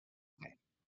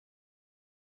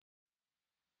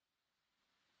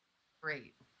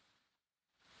Great.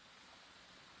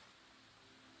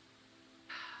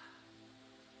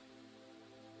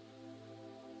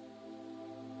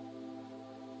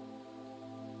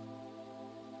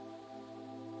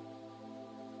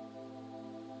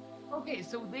 Okay,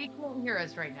 so they can't hear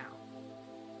us right now.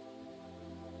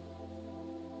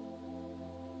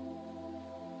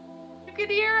 You can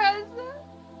hear us.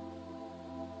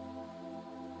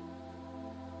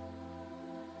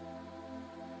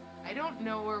 I don't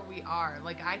know where we are.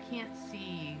 Like, I can't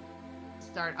see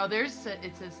start. Oh, it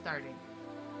says starting.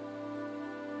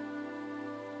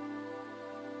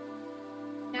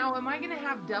 Now, am I going to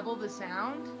have double the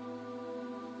sound?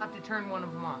 I'll have to turn one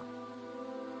of them off.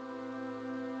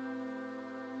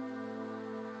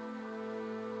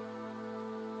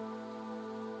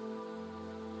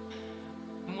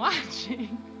 I'm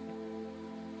watching.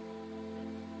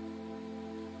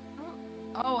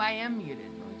 Oh, I am muted.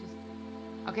 Let me just.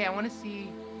 Okay, I want to see.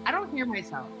 I don't hear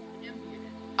myself. I am muted.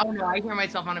 Oh no, I hear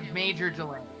myself on a major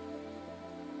delay.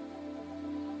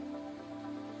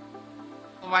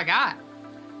 Oh my god.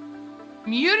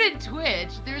 Muted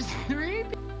Twitch. There's 3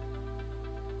 people.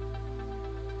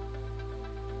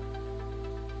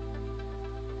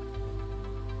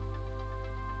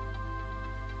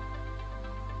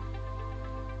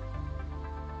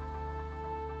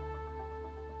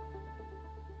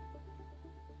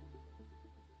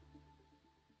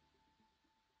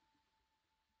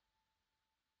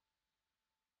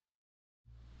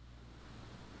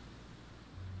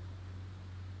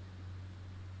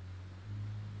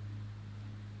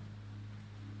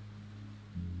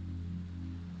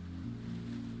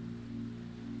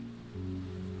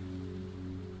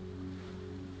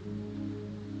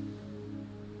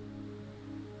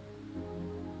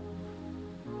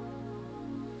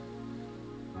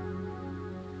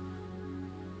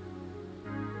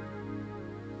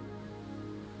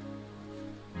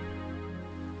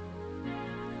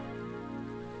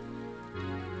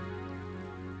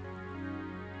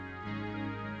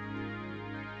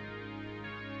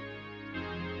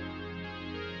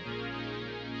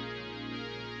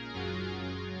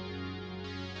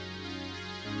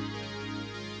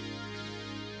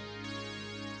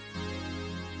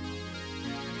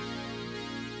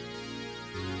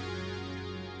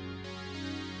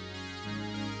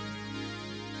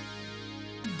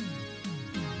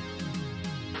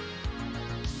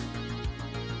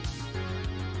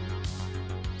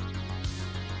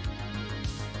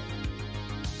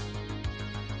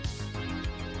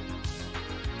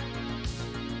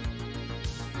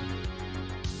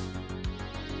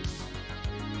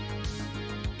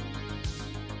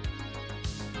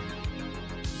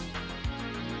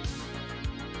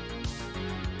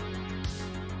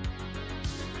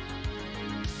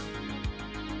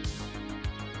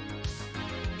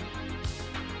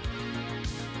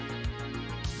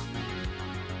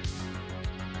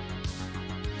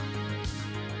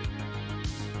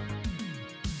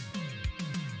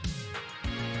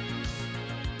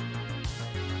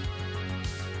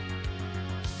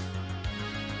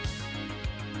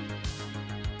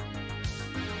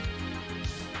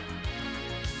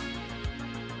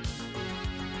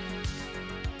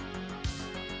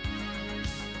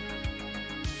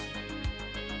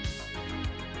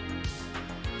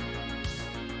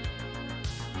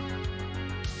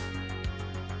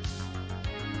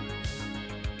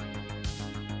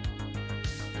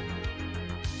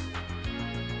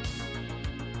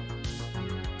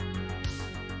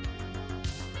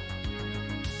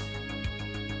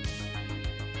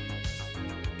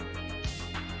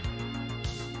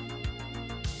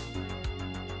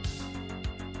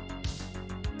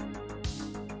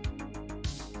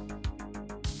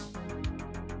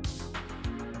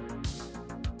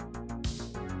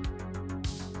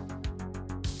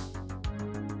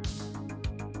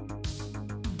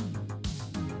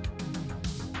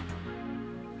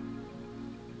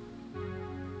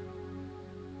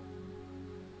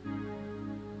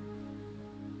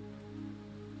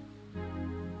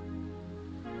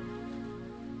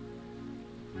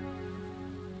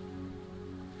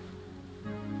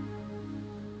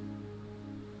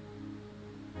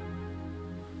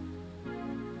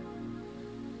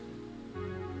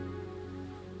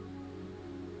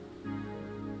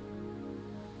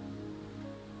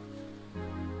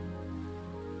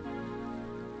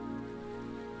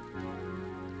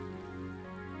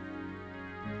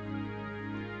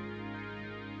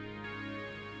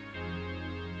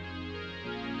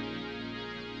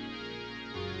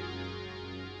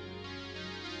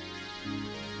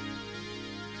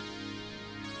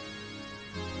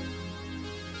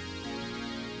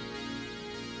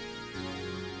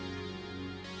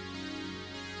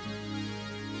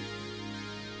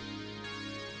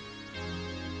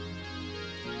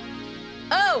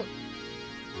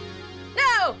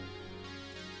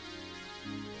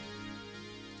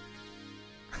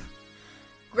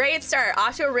 Great start.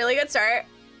 Off to a really good start.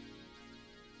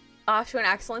 Off to an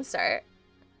excellent start.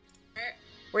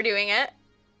 We're doing it.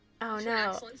 Oh no.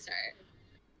 Excellent start.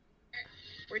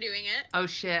 We're doing it. Oh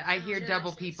shit, I hear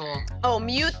double people. Oh,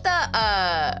 mute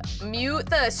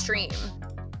the stream.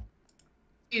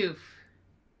 Oof.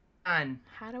 Done.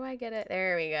 How do I get it?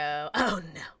 There we go. Oh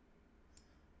no.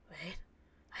 Wait.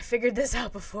 I figured this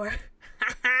out before.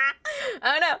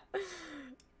 Oh no.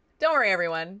 Don't worry,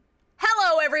 everyone.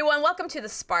 Hello, everyone. Welcome to The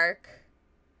Spark.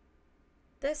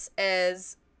 This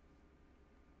is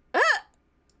a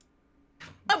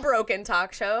broken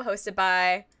talk show hosted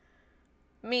by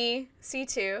me,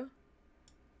 C2,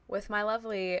 with my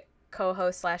lovely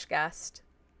co-host slash guest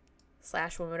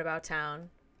slash woman about town,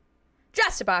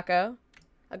 Jess Tabacco,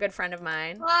 a good friend of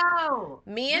mine. Whoa!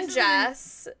 Me and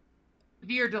Jess.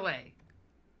 Severe delay.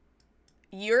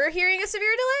 You're hearing a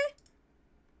severe delay?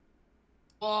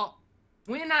 Well,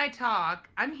 when I talk,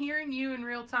 I'm hearing you in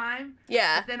real time.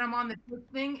 Yeah. But then I'm on the Twitch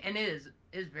thing, and it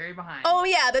is very behind. Oh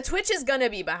yeah, the Twitch is gonna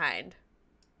be behind.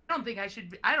 I don't think I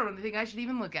should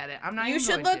even look at it. I'm not. You even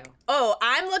should going look. To. Oh,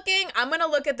 I'm looking. I'm gonna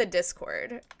look at the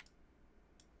Discord.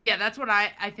 Yeah, that's what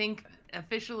I think.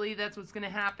 Officially, that's what's gonna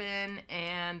happen,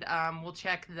 and we'll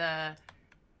check the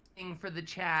thing for the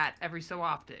chat every so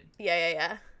often.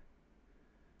 Yeah.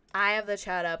 I have the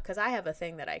chat up because I have a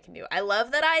thing that I can do. I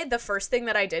love that the first thing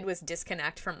that I did was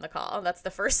disconnect from the call. That's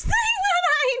the first thing that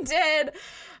I did.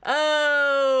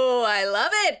 Oh, I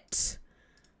love it.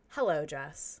 Hello,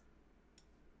 Jess.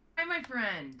 Hi, my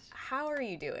friend. How are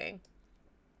you doing?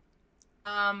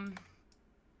 You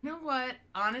know what?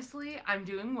 Honestly, I'm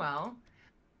doing well.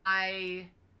 I'm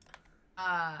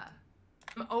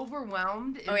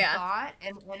overwhelmed in thought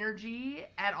and energy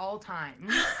at all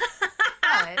times.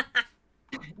 But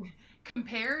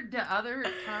compared to other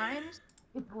times,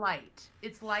 it's light.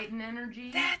 It's light in energy.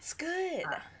 That's good.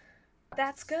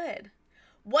 That's good.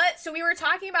 So we were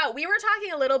talking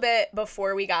a little bit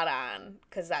before we got on,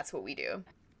 because that's what we do.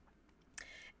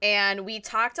 And we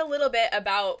talked a little bit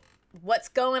about what's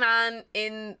going on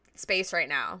in space right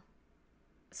now.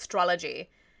 Astrology.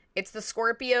 It's the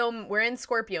Scorpio. We're in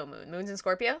Scorpio moon. Moon's in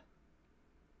Scorpio?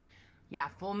 Yeah,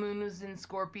 full moon was in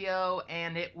Scorpio,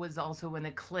 and it was also an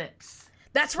eclipse.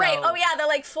 That's right. Oh, yeah, the,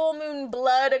 like, full moon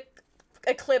blood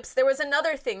eclipse. There was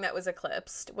another thing that was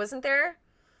eclipsed, wasn't there?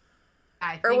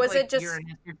 I think, or was like, it just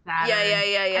Uranus or Saturn.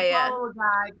 Yeah. I follow a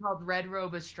guy called Red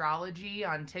Robe Astrology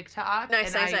on TikTok.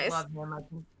 Nice. I love him. I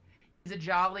think he's a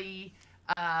jolly.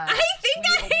 I think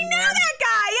I know that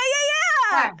guy.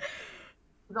 Yeah.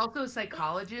 He's also a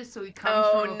psychologist, so he comes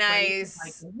from a nice.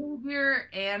 place of, like, behavior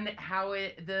and how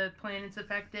the planets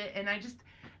affect it, and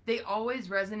they always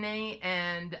resonate,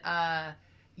 and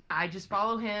I just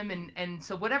follow him, and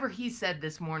so whatever he said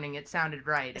this morning, it sounded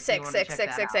right. Sick.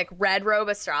 Red Robe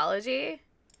Astrology?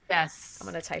 Yes. I'm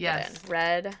going to type it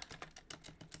in.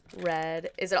 Red.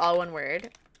 Is it all one word?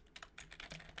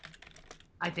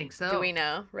 I think so. Do we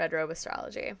know? Red Robe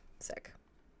Astrology. Sick.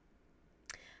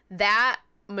 That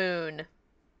moon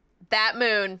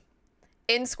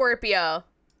in Scorpio.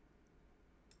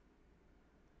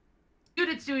 Dude,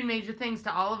 it's doing major things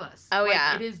to all of us. Oh,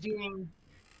 yeah. It is doing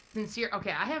sincere.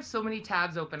 Okay, I have so many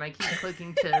tabs open. I keep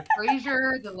clicking to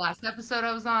Frasier, the last episode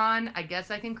I was on. I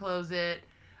guess I can close it.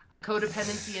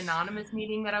 Codependency Anonymous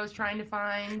meeting that I was trying to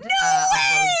find. No way!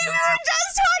 We were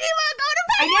just talking about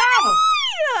codependency!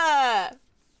 I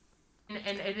know!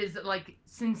 And it is, like,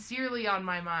 sincerely on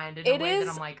my mind in a way that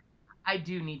I'm like, I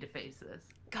do need to face this.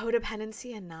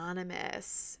 Codependency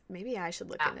Anonymous. Maybe I should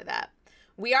look into that.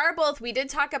 We did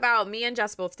talk about, me and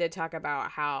Jess both did talk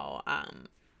about how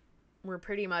we're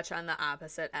pretty much on the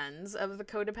opposite ends of the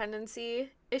codependency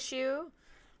issue.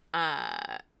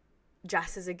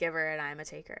 Jess is a giver and I'm a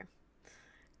taker,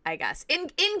 I guess. In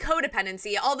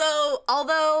codependency,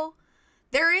 although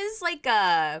there is like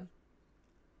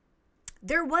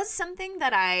there was something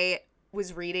that I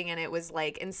was reading, and it was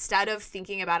like, instead of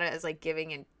thinking about it as like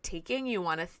giving and taking, you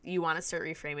want to start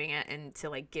reframing it into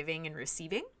like giving and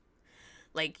receiving.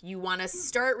 Like, you want to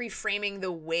start reframing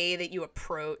the way that you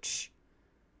approach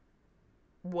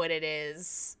what it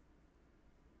is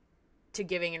to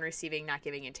giving and receiving, not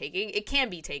giving and taking. It can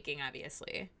be taking,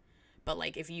 obviously, but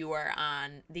like, if you are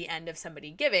on the end of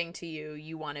somebody giving to you,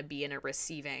 you want to be in a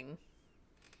receiving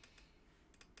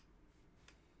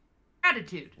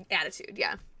attitude.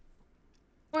 Yeah.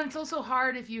 Well, it's also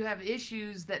hard if you have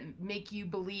issues that make you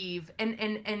believe, and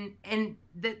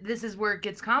this is where it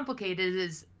gets complicated,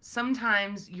 is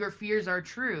sometimes your fears are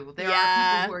true. There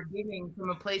are people who are giving from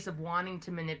a place of wanting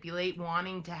to manipulate,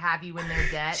 wanting to have you in their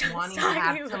debt, wanting to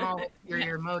have some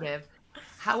ulterior motive.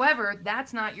 However,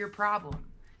 that's not your problem.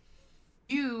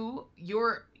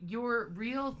 your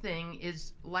real thing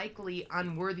is likely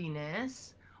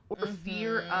unworthiness or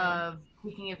fear Mm-hmm. of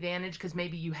taking advantage because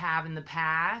maybe you have in the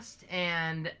past,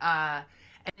 and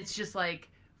it's just like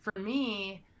for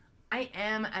me, I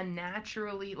am a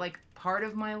naturally like part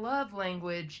of my love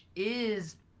language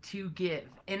is to give.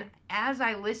 And as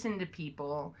I listen to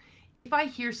people, if I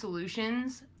hear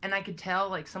solutions and I could tell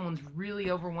like someone's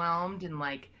really overwhelmed and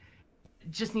like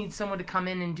just needs someone to come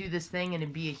in and do this thing and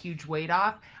it'd be a huge weight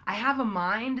off. I have a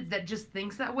mind that just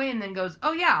thinks that way and then goes,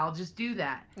 "Oh yeah, I'll just do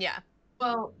that." Yeah.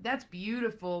 Well, that's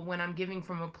beautiful when I'm giving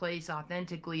from a place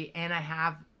authentically and I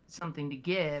have something to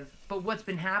give. But what's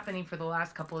been happening for the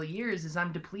last couple of years is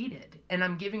I'm depleted and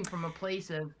I'm giving from a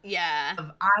place Yeah.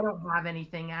 of I don't have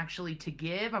anything actually to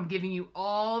give. I'm giving you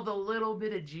all the little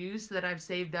bit of juice that I've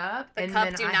saved up, The and cup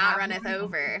then do I not have runneth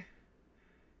over.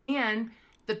 and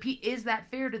is that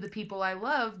fair to the people I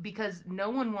love? Because no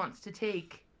one wants to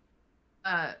take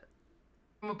uh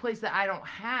from a place that I don't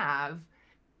have.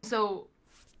 So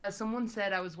as someone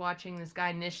said, I was watching this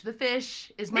guy Nish the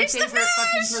Fish is my Nish the favorite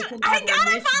fucking Fish! person I ever.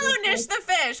 gotta follow Nish the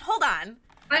Fish. Hold on.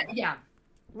 Yeah.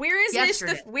 Where is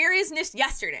Yesterday. Nish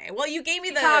yesterday? Well, you gave me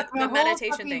TikTok, the my whole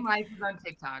meditation fucking thing. life is on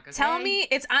TikTok. Okay? Tell me,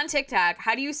 it's on TikTok.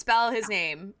 How do you spell his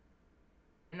name?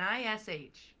 Nish.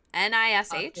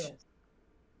 Nish?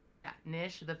 Yeah,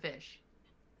 Nish the Fish.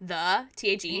 The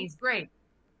THE. He's great.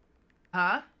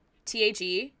 Huh?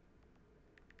 THE.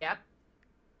 Yep.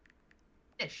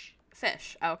 Fish.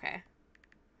 Fish. Okay.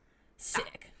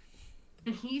 Sick.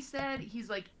 And he said, he's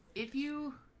like, if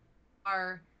you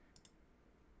are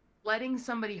letting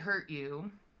somebody hurt you,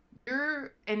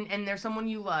 and there's someone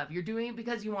you love, you're doing it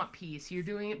because you want peace. You're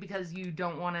doing it because you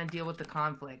don't want to deal with the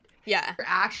conflict. Yeah. You're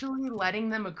actually letting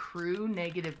them accrue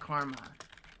negative karma.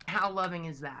 How loving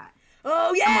is that?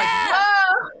 Oh yeah. I'm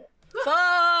like, whoa!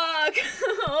 Fuck.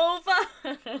 Oh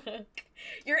fuck.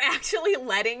 You're actually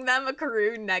letting them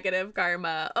accrue negative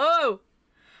karma. Oh.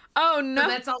 Oh no. So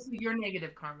that's also your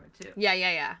negative karma too.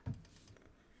 Yeah.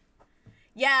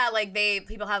 Yeah, like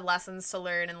people have lessons to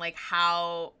learn, and like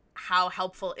how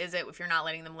helpful is it if you're not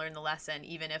letting them learn the lesson,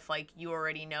 even if like you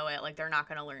already know it, like they're not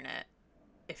going to learn it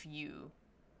if you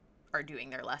are doing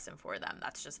their lesson for them.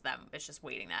 That's just them. It's just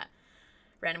waiting that.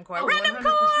 Random Core. Oh, Random 100%.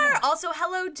 Core! Also,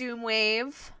 hello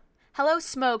Doomwave. Hello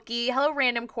Smokey. Hello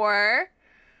Random Core.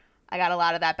 I got a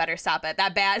lot of that. Better stop it.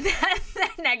 That bad,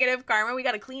 that negative karma. We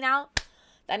got to clean out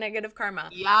that negative karma.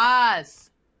 Yes.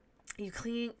 You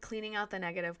cleaning out the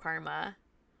negative karma.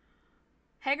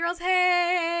 Hey girls,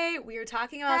 hey! We're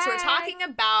talking about, so we're talking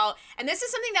about, and this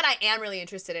is something that I am really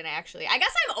interested in actually. I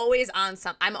guess I'm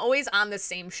always on the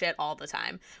same shit all the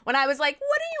time. When I was like,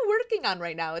 what are you working on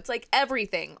right now? It's like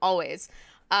everything, always.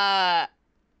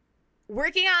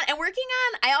 Working on,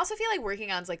 I also feel like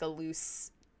working on is like a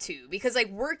loose too, because like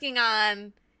working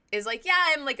on is like, yeah,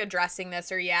 I'm like addressing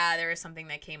this, or yeah, there is something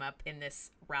that came up in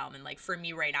this realm, and like for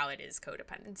me right now it is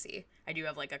codependency. I do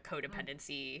have like a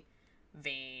codependency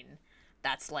vein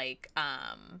that's like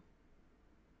I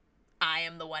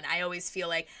am the one. I always feel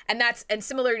like, and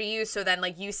similar to you. So then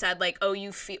like you said like, oh,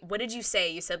 you feel, what did you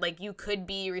say? You said like you could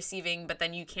be receiving, but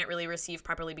then you can't really receive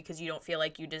properly because you don't feel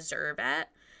like you deserve it.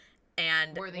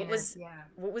 And what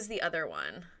was the other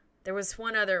one? There was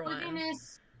one other one.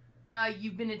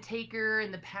 You've been a taker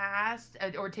in the past,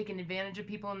 or taken advantage of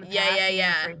people in the past. Yeah. You're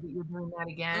afraid that you're doing that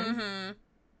again. Mm-hmm.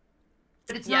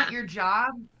 But it's not your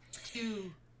job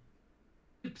to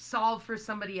solve for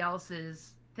somebody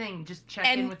else's thing. Just check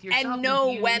in with yourself and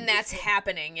know when that's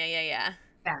happening. Yeah.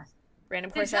 Yes. Random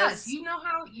Core says, you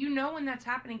know when that's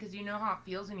happening because you know how it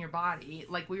feels in your body.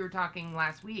 Like we were talking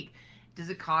last week. Does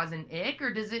it cause an ick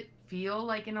or does it feel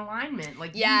like an alignment?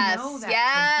 Like yes, you know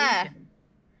that sensation.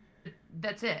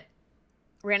 That's it.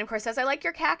 Random Core says, I like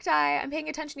your cacti. I'm paying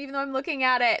attention even though I'm looking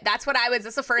at it. That's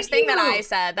the first thing that I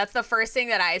said. That's the first thing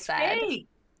that I said. Fake.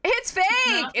 It's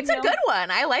fake. It's a good one.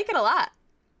 I like it a lot.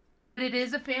 But it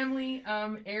is a family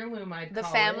heirloom, I'd call it. The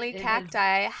family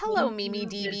cacti. Hello, Mimi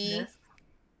DB.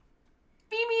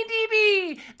 Mimi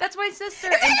DB! That's my sister,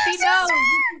 and she knows.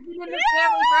 The family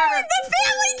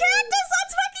cactus!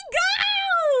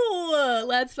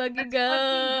 Let's fucking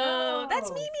go! That's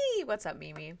Mimi! What's up,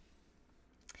 Mimi?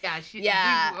 Yeah,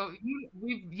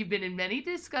 you've been in many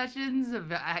discussions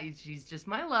of she's just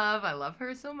my love. I love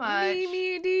her so much.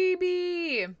 Mimi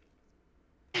DB.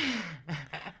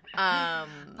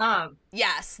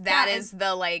 Yes, that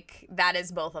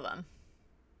is both of them.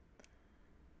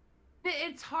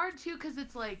 It's hard too because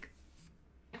it's like,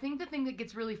 I think the thing that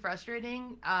gets really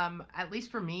frustrating, at least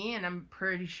for me, and I'm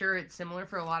pretty sure it's similar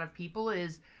for a lot of people,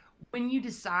 is when you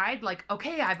decide, like,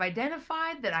 okay, I've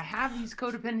identified that I have these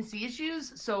codependency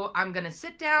issues, so I'm gonna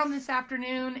sit down this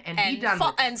afternoon and be done with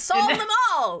it. And solve them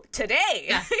all today.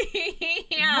 Yes.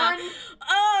 Yeah. One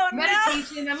Oh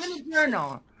meditation,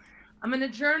 no. I'm gonna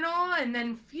journal. And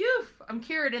then phew, I'm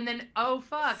cured. And then, oh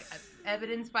fuck,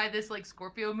 evidenced by this like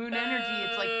Scorpio moon energy.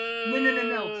 It's like,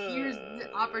 no. Here's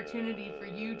the opportunity for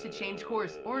you to change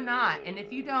course or not. And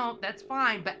if you don't, that's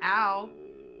fine. But ow,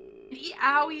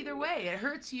 either way, it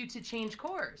hurts you to change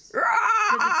course.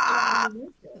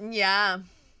 Yeah.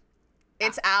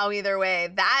 It's ow either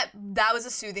way. That was a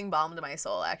soothing balm to my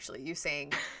soul, actually. You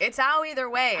saying, it's ow either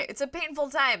way. It's a painful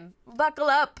time. Buckle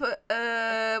up,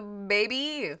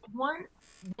 baby. One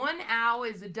ow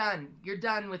is a done. You're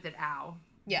done with it, ow.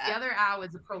 Yeah. The other ow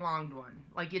is a prolonged one.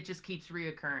 Like, it just keeps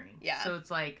reoccurring. Yeah. So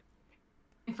it's like,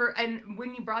 and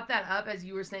when you brought that up, as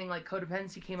you were saying, like,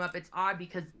 codependency came up, it's odd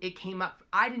because it came up.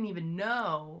 I didn't even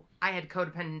know I had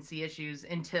codependency issues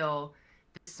until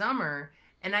this summer.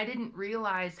 And I didn't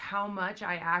realize how much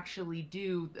I actually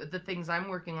do. The things I'm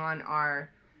working on are,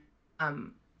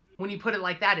 when you put it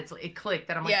like that, it clicked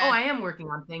that I'm like, oh, I am working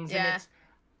on things. And it's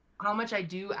how much I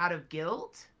do out of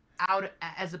guilt,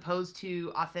 as opposed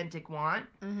to authentic want.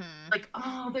 Mm-hmm. Like,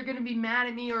 oh, they're going to be mad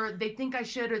at me, or they think I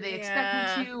should, or they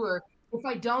expect me to, or if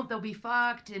I don't, they'll be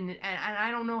fucked. And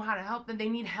I don't know how to help them. They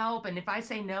need help. And if I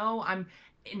say no, I'm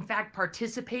in fact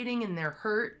participating in their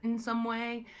hurt in some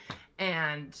way.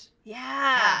 And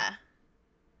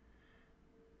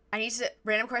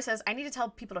Random Core says, I need to tell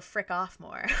people to frick off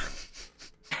more.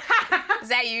 Is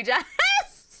that you, Jess?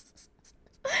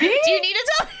 Do you need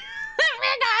to tell people to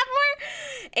frick off more?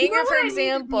 Anger, for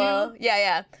example.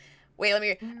 Yeah. Wait, let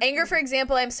me. Anger, for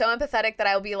example, I'm so empathetic that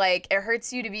I'll be like, it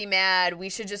hurts you to be mad. We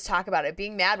should just talk about it.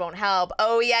 Being mad won't help.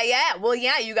 Oh, yeah. Well,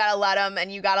 yeah, you gotta let them,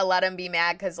 and you gotta let them be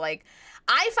mad, because, like,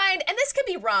 I find, and this could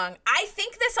be wrong, I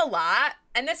think this a lot,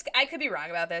 and this, I could be wrong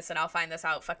about this, and I'll find this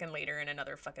out fucking later in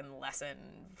another fucking lesson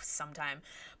sometime,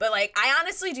 but, like, I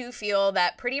honestly do feel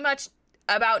that pretty much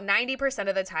about 90%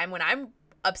 of the time when I'm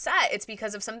upset, it's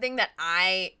because of something that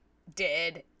I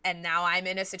did, and now I'm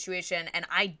in a situation, and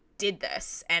I did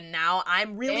this, and now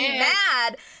I'm really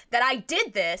mad that I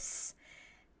did this,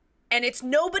 and it's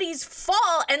nobody's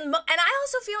fault. And I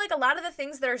also feel like a lot of the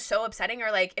things that are so upsetting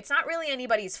are, like, it's not really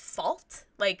anybody's fault.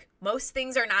 Like, most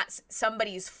things are not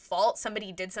somebody's fault.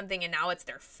 Somebody did something and now it's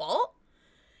their fault.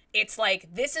 It's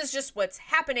like, this is just what's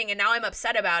happening, and now I'm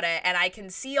upset about it, and I can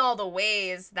see all the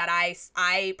ways that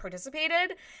I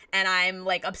participated, and I'm,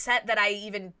 like, upset that I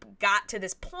even got to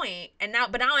this point, and now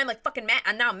I'm, like, fucking mad.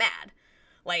 I'm now mad.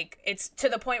 Like, it's to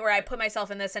the point where I put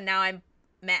myself in this, and now I'm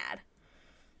mad.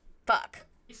 Fuck.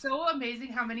 It's so amazing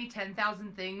how many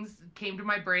 10,000 things came to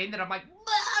my brain that I'm like,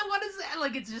 what is that?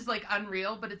 Like, it's just, like,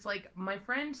 unreal. But it's like, my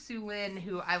friend Sue Lynn,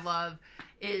 who I love,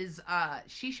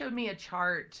 she showed me a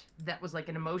chart that was like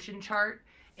an emotion chart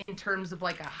in terms of,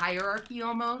 like, a hierarchy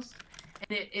almost.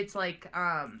 And it's like,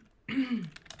 like,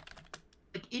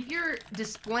 if you're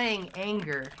displaying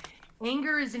anger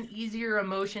is an easier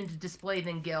emotion to display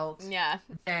than guilt. Yeah.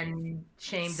 Than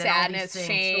shame. Sadness,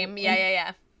 shame. So,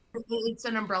 yeah. It's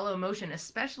an umbrella emotion,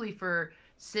 especially for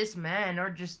cis men or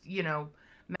just,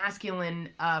 masculine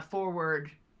forward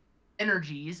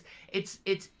energies. It's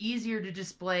easier to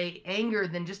display anger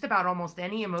than just about almost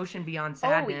any emotion beyond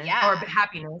sadness or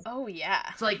happiness. Oh, yeah.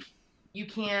 It's like you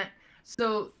can't.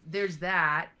 So there's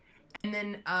that. And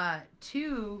then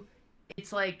two,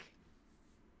 it's like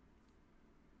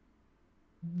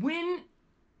what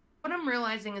I'm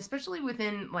realizing, especially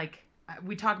within, like,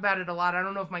 we talk about it a lot. I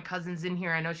don't know if my cousin's in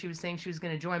here. I know she was saying she was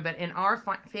going to join, but in our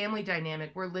family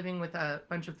dynamic, we're living with a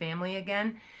bunch of family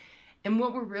again. And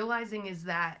what we're realizing is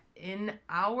that in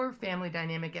our family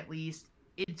dynamic, at least,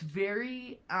 it's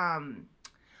very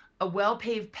a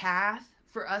well-paved path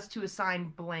for us to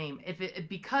assign blame.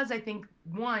 Because I think,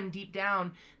 one, deep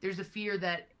down, there's a fear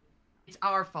that it's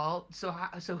our fault. So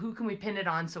who can we pin it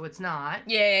on so it's not?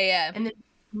 Yeah. And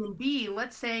then B,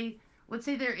 let's say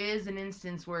there is an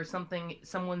instance where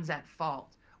someone's at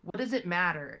fault. What does it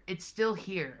matter? It's still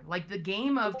here. Like, the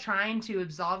game of trying to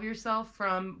absolve yourself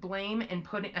from blame and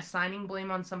assigning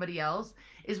blame on somebody else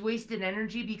is wasted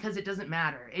energy, because it doesn't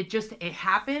matter. It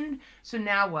happened. So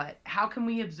now what? How can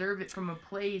we observe it from a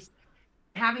place?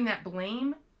 Having that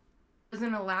blame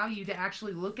doesn't allow you to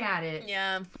actually look at it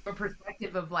from a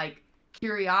perspective of, like,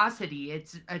 curiosity.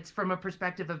 It's from a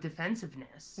perspective of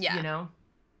defensiveness. Yeah.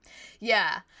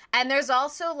 Yeah. And there's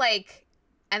also, like,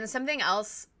 and something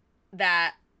else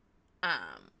that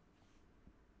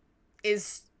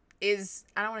is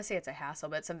I don't want to say it's a hassle,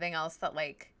 but something else that,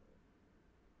 like,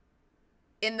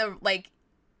 in the, like,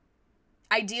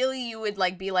 ideally you would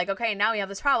like be like, okay, now we have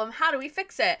this problem, how do we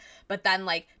fix it? But then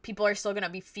like people are still gonna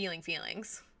be feeling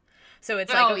feelings. So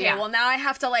it's like, okay, well now I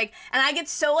have to like, and I get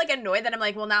so like annoyed that I'm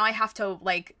like, well now I have to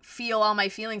like feel all my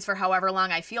feelings for however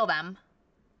long I feel them.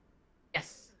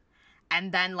 Yes.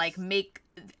 And then like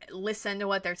listen to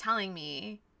what they're telling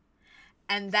me.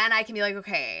 And then I can be like,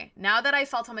 okay, now that I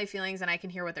felt all my feelings and I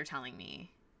can hear what they're telling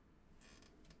me,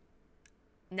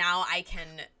 now I can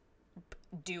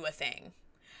do a thing.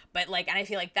 But like, and I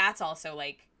feel like that's also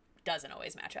like, doesn't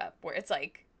always match up, where it's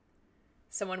like,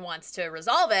 someone wants to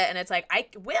resolve it and it's like, I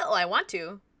want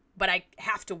to, but I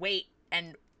have to wait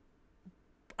and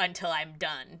until I'm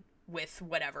done with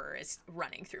whatever is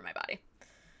running through my body.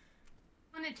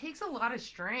 And it takes a lot of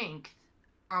strength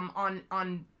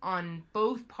on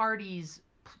both parties'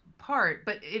 part,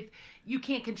 but if you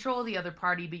can't control the other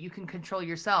party, but you can control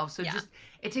yourself. So just,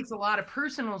 it takes a lot of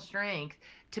personal strength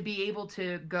to be able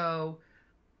to go,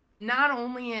 not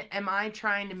only am I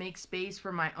trying to make space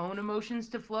for my own emotions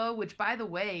to flow, which by the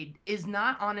way is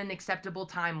not on an acceptable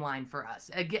timeline for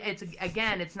us.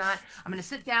 It's not, I'm going to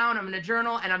sit down, I'm going to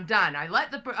journal, and I'm done. I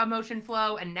let the emotion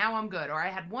flow and now I'm good. Or I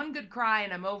had one good cry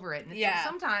and I'm over it. And it's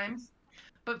sometimes,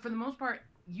 but for the most part,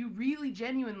 you really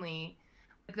genuinely,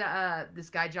 like this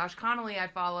guy Josh Connolly I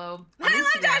follow on Instagram. I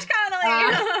love Josh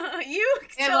Connolly. You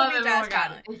told me Josh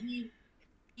Connolly.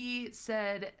 He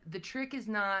said the trick is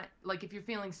not, like, if you're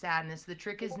feeling sadness, the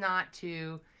trick is not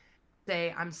to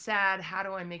say, I'm sad, how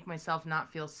do I make myself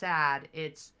not feel sad?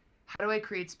 It's, how do I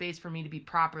create space for me to be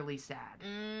properly sad?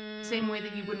 Same way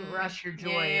that you wouldn't rush your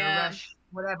joy or rush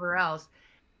whatever else.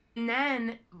 And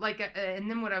then, and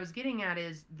then what I was getting at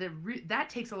is, that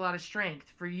takes a lot of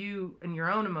strength for you and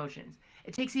your own emotions.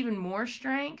 It takes even more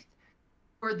strength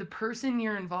for the person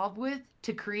you're involved with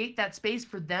to create that space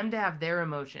for them to have their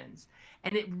emotions.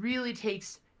 And it really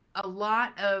takes a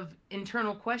lot of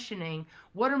internal questioning.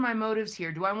 What are my motives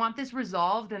here? Do I want this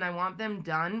resolved and I want them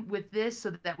done with this so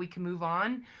that we can move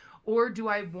on? Or do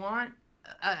I want,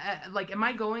 am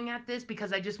I going at this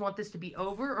because I just want this to be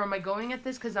over? Or am I going at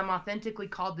this because I'm authentically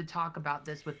called to talk about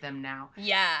this with them now?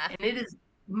 Yeah. And it is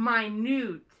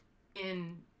minute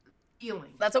in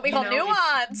feeling. That's what we call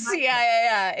nuance.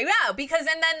 Yeah. Because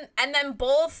and then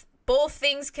both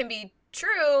things can be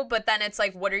true, but then it's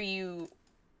like, what are you,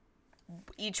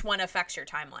 each one affects your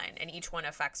timeline and each one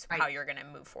affects how you're going to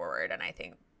move forward. And I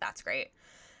think that's great.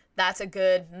 That's a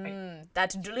good,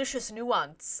 that's delicious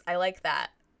nuance. I like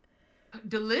that.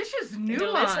 Delicious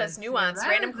nuance.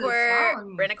 Random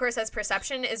core says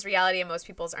perception is reality and most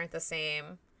people's aren't the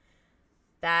same.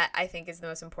 That I think is the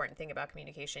most important thing about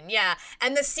communication. Yeah.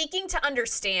 And the seeking to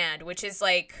understand, which is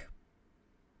like,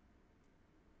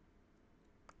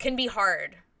 can be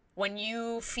hard. When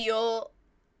you feel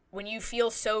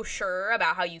so sure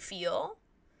about how you feel,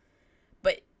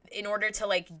 but in order to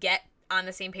like get on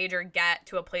the same page or get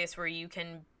to a place where you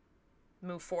can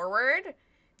move forward,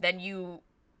 then you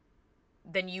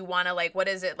want to, like, what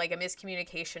is it? Like, a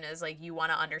miscommunication is like, you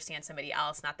want to understand somebody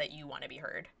else, not that you want to be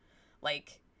heard.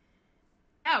 Like,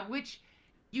 yeah, which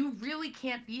you really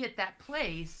can't be at that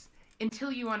place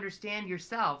until you understand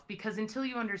yourself, because until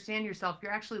you understand yourself,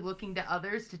 you're actually looking to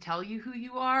others to tell you who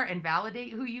you are and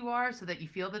validate who you are so that you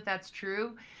feel that that's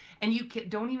true. And you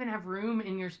don't even have room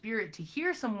in your spirit to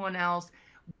hear someone else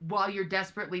while you're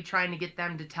desperately trying to get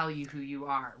them to tell you who you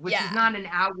are, which is not an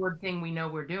outward thing we know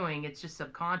we're doing. It's just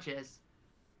subconscious.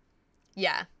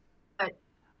 Yeah. But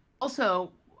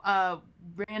also,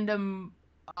 random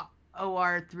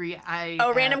OR3.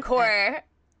 Random core.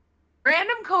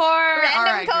 Random core.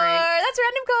 Random core. Great. That's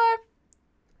random core.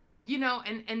 You know,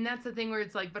 and that's the thing where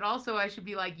it's like, but also I should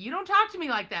be like, you don't talk to me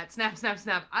like that. Snap, snap,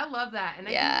 snap. I love that. And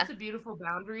I think that's a beautiful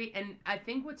boundary. And I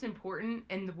think what's important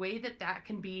and the way that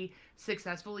can be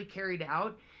successfully carried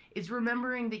out is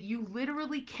remembering that you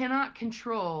literally cannot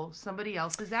control somebody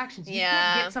else's actions. You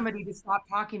can't get somebody to stop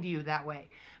talking to you that way.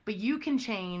 But you can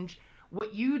change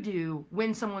what you do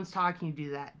when someone's talking to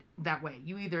you that way.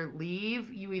 You either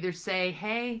leave, you either say,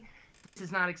 hey, this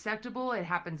is not acceptable, it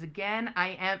happens again.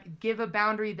 Give a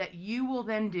boundary that you will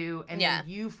then do, and then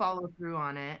you follow through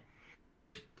on it.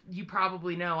 You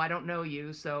probably know I don't know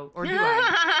you, so, or do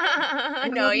I?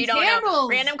 No, you don't know.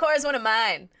 Random core is one of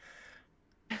mine.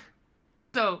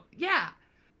 So yeah,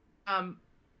 I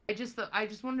just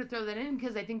wanted to throw that in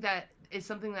because I think that is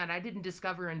something that I didn't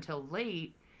discover until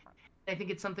late. I think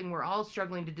it's something we're all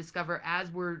struggling to discover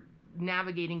as we're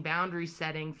navigating boundary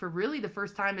setting for really the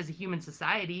first time as a human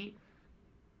society.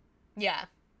 Yeah.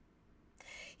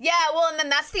 Yeah, well, and then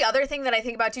that's the other thing that I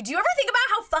think about too. Do you ever think about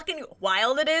how fucking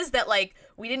wild it is that, like,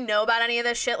 we didn't know about any of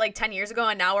this shit like 10 years ago,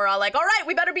 and now we're all like, all right,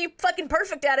 we better be fucking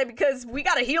perfect at it because we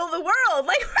gotta heal the world.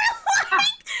 Like, we're like,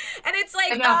 and it's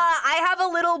like, I have a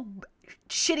little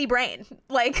shitty brain.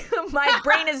 Like, my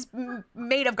brain is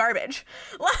made of garbage.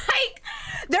 Like,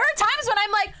 there are times when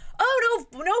I'm like, oh,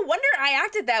 no wonder I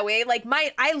acted that way. Like,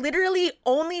 I literally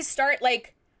only started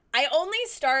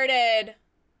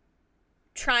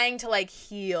trying to, like,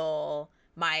 heal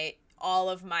all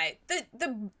of my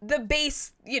the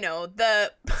base, you know,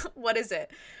 the what is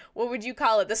it? What would you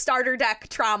call it? The starter deck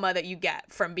trauma that you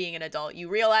get from being an adult. You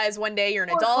realize one day you're an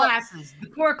adult. The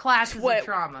core classes of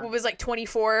trauma. What was like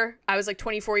 24? I was like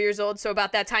 24 years old. So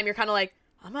about that time, you're kind of like,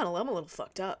 I'm a little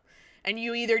fucked up. And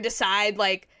you either decide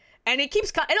like, and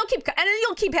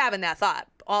you'll keep having that thought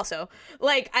also.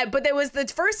 Like, but there was the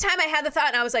first time I had the thought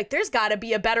and I was like, there's gotta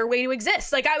be a better way to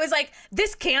exist. Like, I was like,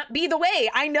 this can't be the way.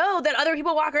 I know that other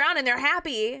people walk around and they're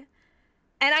happy.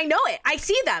 And I know it. I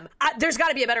see them. There's got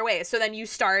to be a better way. So then you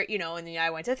start, you know, and then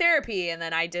I went to therapy and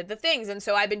then I did the things. And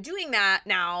so I've been doing that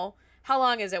now. How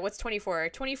long is it? What's 24?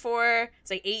 24,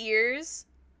 it's like 8 years.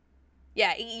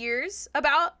 Yeah, 8 years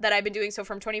about that I've been doing. So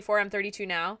from 24, I'm 32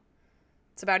 now.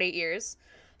 It's about 8 years.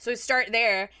 So start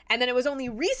there. And then it was only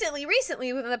recently,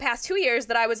 within the past 2 years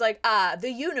that I was like,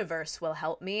 the universe will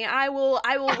help me. I will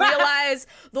realize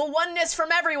the oneness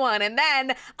from everyone. And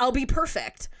then I'll be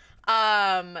perfect.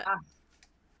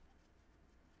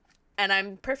 And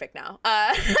I'm perfect now.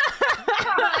 And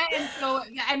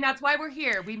that's why we're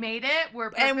here. We made it. We're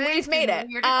perfect. And we've made it.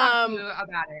 We're here to talk to you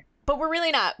about it. But we're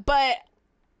really not. But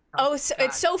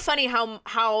it's so funny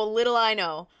how little I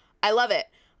know. I love it.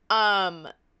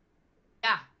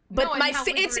 Yeah. But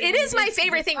it is my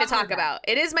favorite thing to talk about.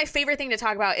 It is my favorite thing to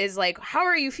talk about is like, how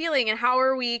are you feeling and how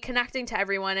are we connecting to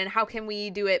everyone and how can we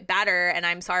do it better? And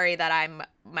I'm sorry that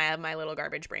my little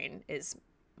garbage brain is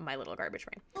my little garbage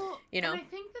brain. Well, you know? And I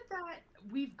think that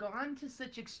we've gone to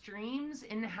such extremes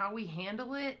in how we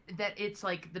handle it that it's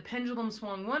like the pendulum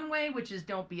swung one way, which is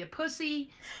don't be a pussy,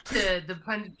 to the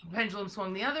pendulum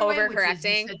swung the other way, which is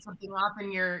you said something off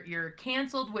and you're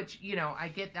canceled, which, you know, I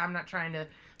get. I'm not trying to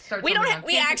start.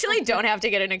 We actually don't have to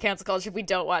get into cancel culture if we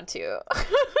don't want to.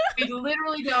 We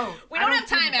literally don't. We don't have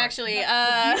time, actually.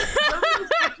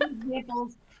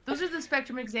 Those are the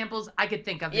spectrum examples I could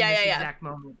think of in this exact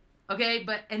moment. Okay,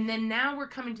 and then now we're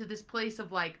coming to this place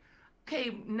of like,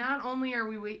 okay, not only are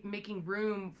we making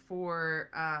room for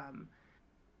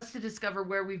us to discover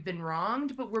where we've been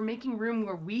wronged, but we're making room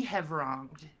where we have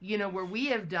wronged, you know, where we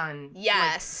have done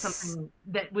like, something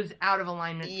that was out of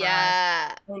alignment for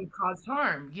us and caused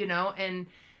harm, you know, and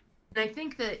I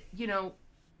think that, you know,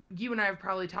 you and I have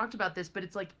probably talked about this, but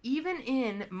it's like even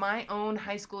in my own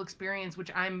high school experience, which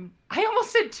I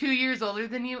almost said 2 years older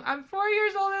than you. I'm 4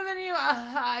 years older than you.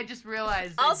 I just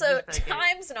realized. Also,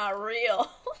 time's not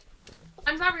real.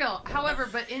 Time's not real. However,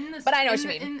 but in this. But I know what you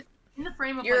mean. In the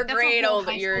frame of you're like, a grade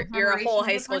older. You're a whole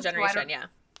high school generation. Yeah.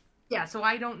 Yeah. So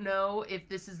I don't know if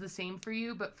this is the same for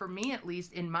you, but for me at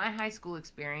least, in my high school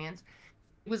experience,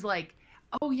 it was like,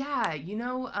 oh yeah, you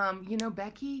know,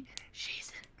 Becky,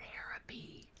 she's in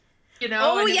therapy. You know?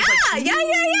 Oh yeah, like,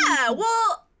 yeah.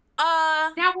 Well,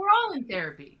 now we're all in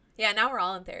therapy. Yeah, now we're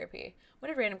all in therapy.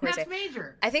 What a random course. That's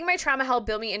major. I think my trauma helped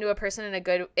build me into a person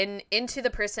into the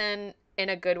person in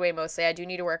a good way. Mostly, I do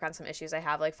need to work on some issues I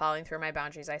have, like following through my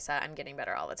boundaries I set. I'm getting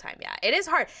better all the time. Yeah, it is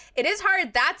hard. It is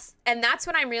hard. That's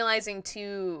what I'm realizing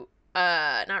too.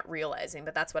 Not realizing,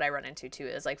 but that's what I run into too,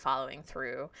 is like following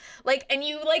through. Like, and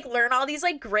you like learn all these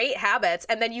like great habits,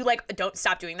 and then you like don't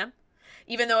stop doing them.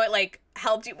 Even though it like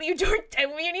helped you,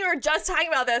 and me and you were just talking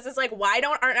about this. It's like,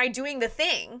 aren't I doing the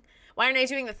thing? Why aren't I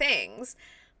doing the things?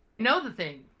 I know the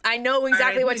thing. I know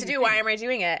exactly what to do. Why am I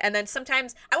doing it? And then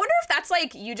sometimes I wonder if that's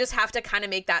like you just have to kind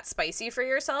of make that spicy for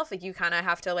yourself. Like you kind of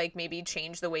have to like maybe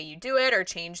change the way you do it or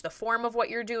change the form of what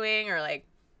you're doing or like,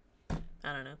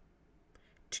 I don't know.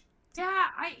 Yeah,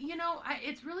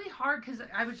 it's really hard because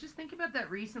I was just thinking about that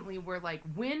recently where like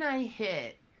when I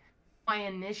hit my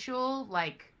initial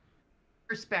like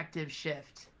perspective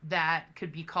shift that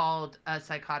could be called a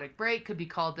psychotic break, could be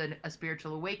called a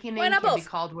spiritual awakening, could be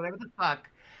called whatever the fuck.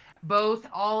 Both,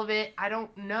 all of it, I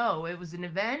don't know. It was an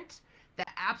event that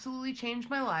absolutely changed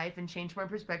my life and changed my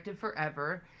perspective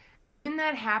forever. When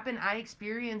that happened, I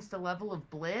experienced a level of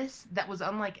bliss that was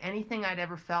unlike anything I'd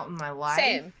ever felt in my life.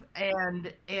 Same.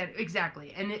 And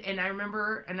exactly. And I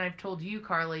remember, and I've told you,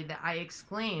 Carly, that I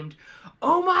exclaimed,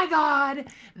 "Oh my God,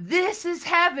 this is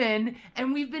heaven.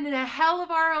 And we've been in a hell of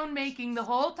our own making the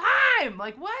whole time.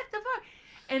 Like, what the fuck?"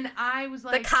 And I was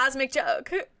like, the cosmic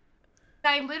joke.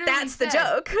 That's the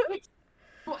joke.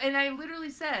 And I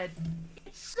literally said,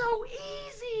 "It's so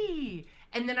easy."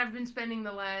 And then I've been spending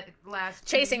the last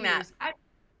 2 chasing years, that.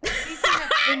 chasing that,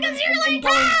 and Because you're like,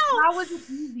 going, no! how was it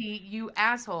easy, you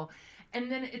asshole?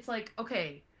 And then it's like,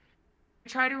 okay,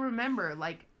 try to remember,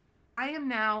 like, I am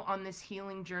now on this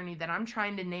healing journey that I'm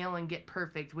trying to nail and get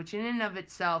perfect, which in and of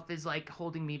itself is like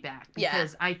holding me back,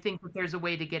 because I think that there's a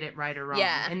way to get it right or wrong.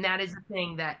 Yeah. And that is the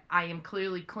thing that I am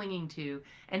clearly clinging to,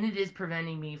 and it is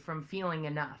preventing me from feeling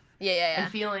enough. Yeah.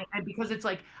 And feeling, and because it's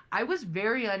like, I was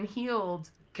very unhealed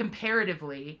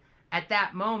comparatively at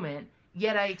that moment,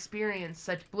 yet I experienced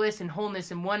such bliss and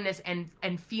wholeness and oneness and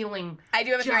feeling. I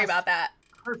do have a theory about that.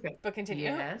 Perfect. But continue.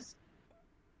 Yes.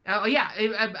 Oh yeah,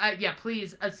 yeah,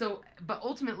 please. But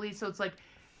ultimately, so it's like,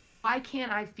 why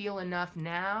can't I feel enough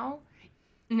now?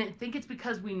 And I think it's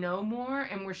because we know more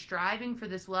and we're striving for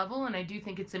this level, and I do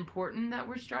think it's important that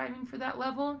we're striving for that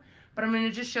level. But I'm going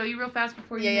to just show you real fast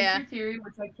before you make your theory,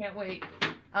 which I can't wait.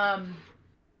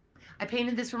 I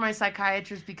painted this for my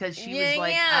psychiatrist because she was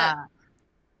like,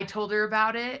 I told her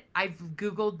about it. I've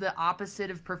Googled the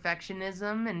opposite of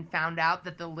perfectionism and found out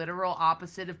that the literal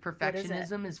opposite of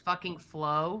perfectionism is fucking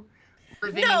flow.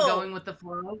 Living and going with the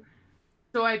flow.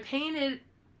 So I painted,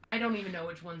 I don't even know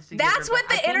which ones to give her. That's what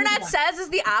the internet says is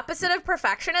the opposite of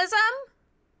perfectionism?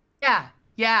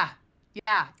 Yeah.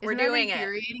 We're doing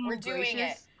it.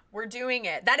 We're doing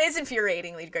it. That is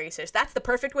infuriatingly gracious. That's the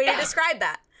perfect way to describe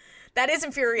that. That is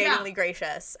infuriatingly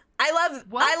gracious. I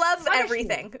love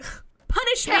everything.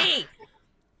 Punish me!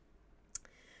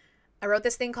 I wrote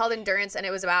this thing called Endurance, and it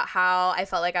was about how I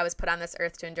felt like I was put on this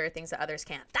earth to endure things that others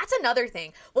can't. That's another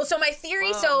thing. Well, so my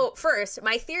theory, first,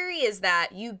 my theory is that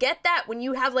you get that when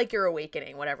you have, like, your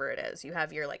awakening, whatever it is. You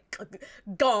have your, like,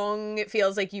 gong. It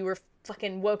feels like you were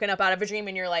fucking woken up out of a dream,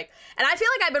 and you're like, and I feel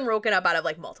like I've been woken up out of,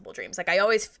 like, multiple dreams. Like, I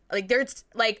always, like, there's,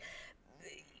 like,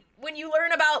 when you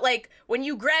learn about, like, when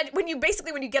you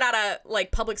get out of,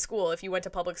 like, public school, if you went to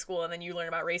public school and then you learn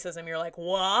about racism, you're like,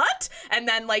 what? And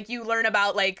then, like, you learn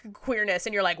about, like, queerness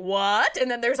and you're like, what? And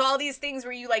then there's all these things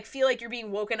where you, like, feel like you're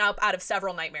being woken up out of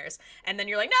several nightmares. And then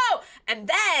you're like, no! And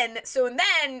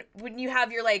then when you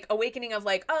have your, like, awakening of,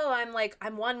 like, oh,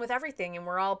 I'm one with everything and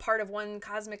we're all part of one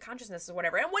cosmic consciousness or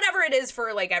whatever. And whatever it is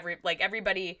for, like,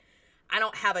 everybody. I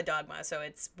don't have a dogma, so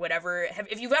it's whatever.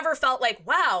 If you've ever felt like,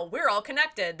 wow, we're all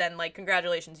connected, then, like,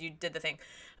 congratulations, you did the thing.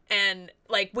 And,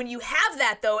 like, when you have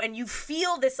that, though, and you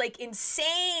feel this, like,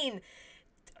 insane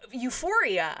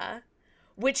euphoria,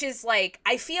 which is, like,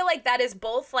 I feel like that is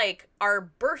both, like, our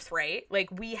birthright. Like,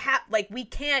 you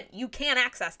can't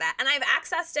access that. And I've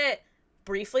accessed it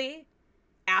briefly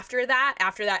after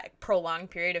that prolonged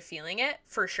period of feeling it.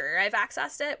 For sure, I've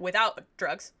accessed it without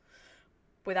drugs.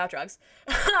 But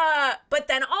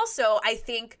then also I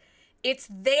think it's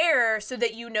there so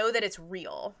that you know that it's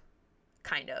real,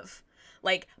 kind of,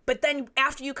 like, but then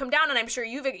after you come down, and I'm sure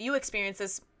you experience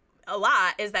this a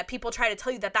lot, is that people try to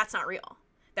tell you that that's not real,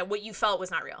 that what you felt was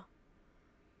not real.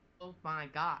 Oh my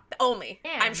God. Only.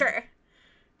 And I'm sure.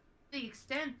 To the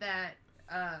extent that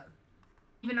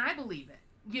even I believe it,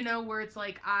 you know, where it's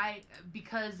like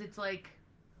because it's like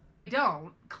I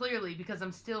don't, clearly, because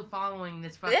I'm still following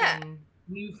this fucking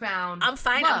newfound I'm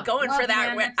fine. Love. I'm going love, for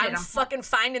that. Man, I'm fucking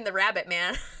finding the rabbit,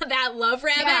 man. That love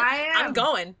rabbit. Yeah, I am. I'm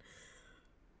going.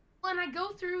 Well, and I go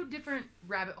through different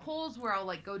rabbit holes where I'll,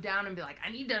 like, go down and be like,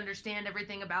 I need to understand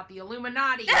everything about the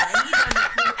Illuminati. I'm sorry,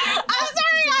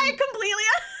 I completely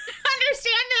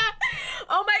understand that.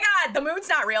 Oh my God, the moon's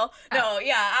not real. No,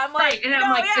 yeah, I'm like, right, and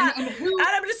I'm like, and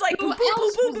I'm just like, who else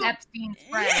was Epstein's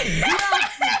friend?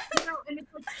 You know, and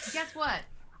it's like, guess what?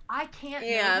 I can't know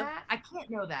that. I can't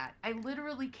know that. I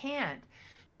literally can't.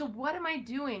 So what am I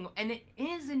doing? And it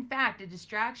is, in fact, a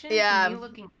distraction from me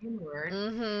looking inward.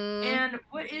 Mm-hmm. And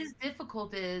what is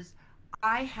difficult is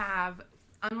I have,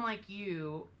 unlike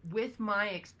you, with my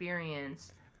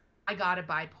experience, I got a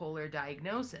bipolar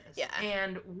diagnosis. Yeah.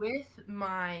 And with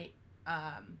my,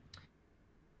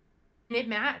 it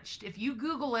matched. If you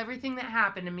Google everything that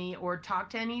happened to me or talk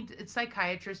to any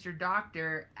psychiatrist or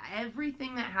doctor,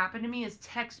 everything that happened to me is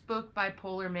textbook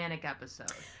bipolar manic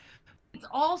episode. It's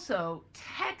also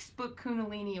textbook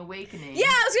Kundalini awakening. Yeah,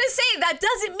 I was gonna say that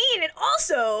doesn't mean it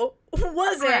also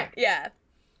wasn't. Correct. Yeah.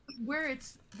 Where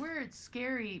it's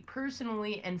scary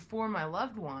personally and for my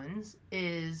loved ones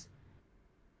is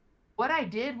what I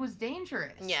did was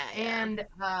dangerous. Yeah. And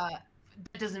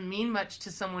that doesn't mean much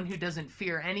to someone who doesn't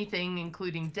fear anything,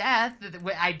 including death.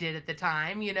 I did at the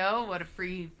time, you know, what a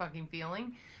free fucking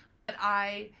feeling. But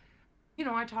I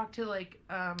talked to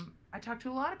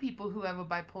a lot of people who have a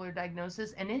bipolar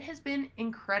diagnosis, and it has been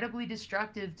incredibly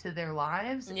destructive to their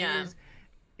lives. Yeah.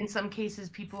 In some cases,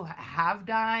 people have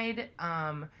died.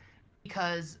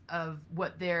 because of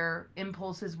what their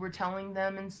impulses were telling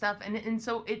them and stuff. And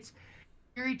so it's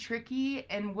very tricky.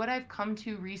 And what I've come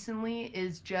to recently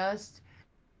is just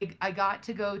I got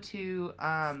to go to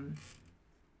a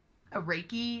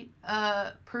Reiki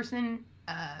person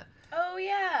Oh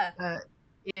yeah. uh,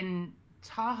 in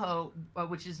Tahoe,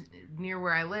 which is near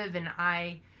where I live, and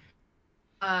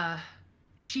uh,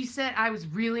 she said I was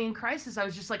really in crisis. I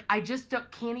was just like, I just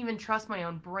can't even trust my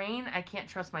own brain. I can't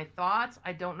trust my thoughts.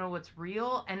 I don't know what's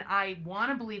real, and I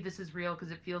want to believe this is real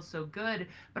because it feels so good.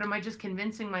 But am I just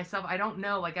convincing myself? I don't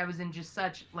know. Like I was in just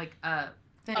such like a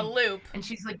thing. A loop. And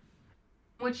she's like,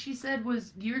 what she said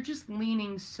was, you're just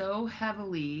leaning so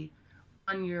heavily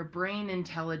on your brain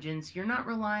intelligence. You're not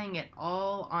relying at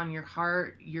all on your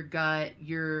heart, your gut,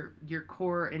 your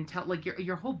core intel, like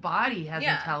your whole body has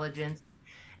intelligence.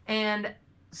 And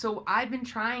so I've been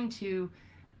trying to,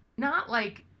 not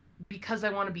like because I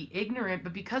want to be ignorant,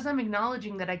 but because I'm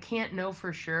acknowledging that I can't know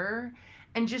for sure,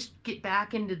 and just get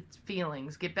back into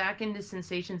feelings, get back into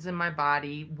sensations in my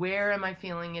body. Where am I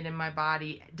feeling it in my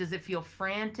body? Does it feel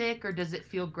frantic or does it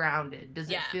feel grounded? Does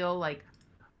it feel like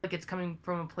it's coming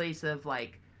from a place of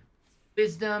like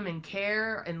wisdom and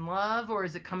care and love, or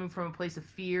is it coming from a place of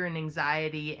fear and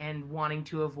anxiety and wanting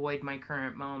to avoid my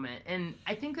current moment? And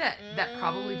I think that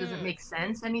probably doesn't make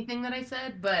sense, anything that I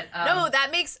said, but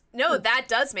that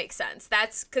does make sense.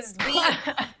 That's because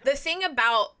the thing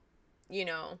about, you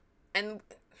know, and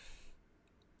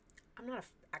I'm not an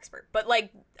expert, but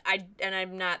like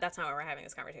that's not why we're having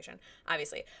this conversation,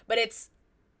 obviously, but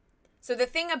so the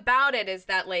thing about it is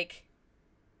that like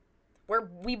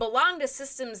we belong to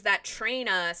systems that train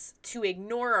us to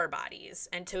ignore our bodies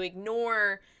and to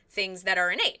ignore things that are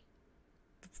innate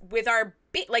with our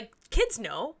like kids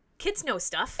know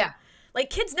stuff. Yeah. Like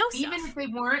kids know stuff. Even if they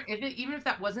weren't, even if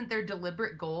that wasn't their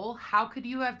deliberate goal, how could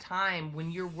you have time when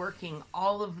you're working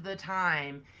all of the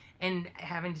time and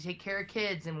having to take care of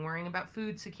kids and worrying about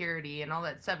food security and all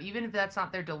that stuff? Even if that's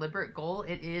not their deliberate goal,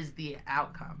 it is the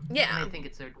outcome. Yeah. And I think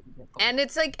it's their deliberate goal. And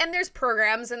it's like, and there's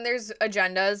programs and there's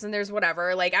agendas and there's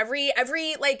whatever, like every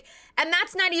like, and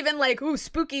that's not even like, ooh,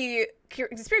 spooky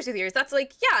conspiracy theories. That's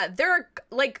like, yeah, there are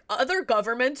like other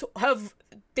governments have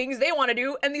things they want to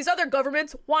do and these other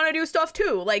governments want to do stuff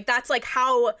too. Like that's like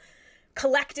how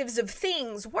collectives of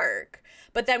things work.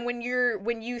 But then when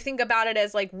you think about it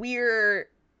as like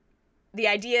the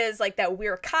idea is like that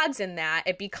we're cogs in that,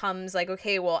 it becomes like,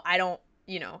 okay, well, I don't,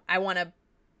 I want to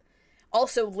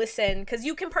also listen, because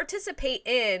you can participate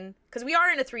because we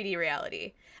are in a 3D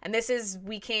reality. And this is,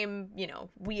 we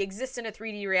exist in a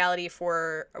 3D reality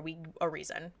for a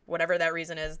reason. Whatever that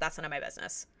reason is, that's none of my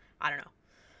business. I don't know.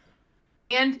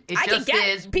 And it just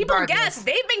is. People guess.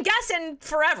 They've been guessing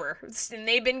forever. And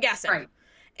they've been guessing. Right.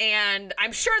 And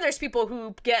I'm sure there's people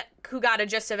who got a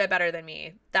gist of it better than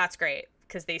me. That's great,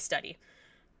 because they study.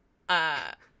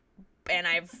 And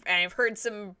I've heard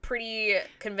some pretty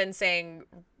convincing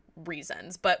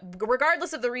reasons, but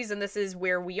regardless of the reason, this is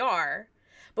where we are.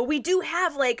 But we do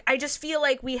have like, I just feel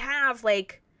like we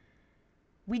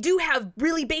do have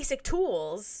really basic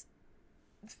tools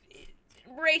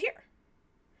right here.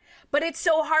 But it's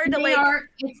so hard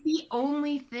it's the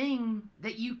only thing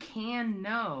that you can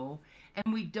know,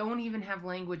 and we don't even have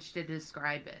language to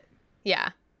describe it. Yeah.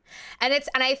 And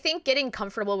I think getting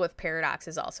comfortable with paradox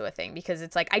is also a thing, because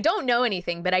it's like, I don't know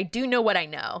anything, but I do know what I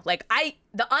know. Like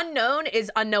the unknown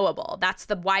is unknowable. That's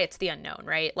why it's the unknown,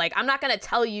 right? Like, I'm not going to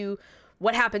tell you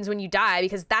what happens when you die,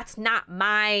 because that's not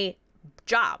my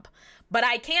job. But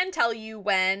I can tell you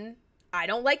when I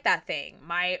don't like that thing.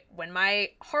 When my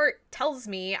heart tells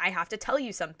me I have to tell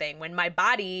you something, when my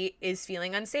body is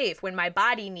feeling unsafe, when my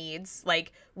body needs,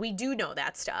 like, we do know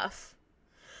that stuff.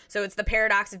 So it's the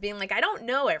paradox of being like, I don't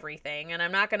know everything, and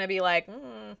I'm not going to be like,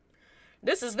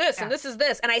 this is this, and this is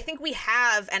this. And I think we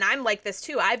have, and I'm like this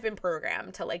too, I've been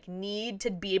programmed to like need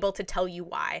to be able to tell you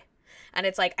why. And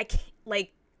it's like, I can't,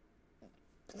 like,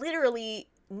 literally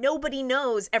nobody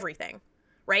knows everything,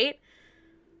 right?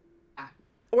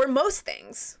 Or most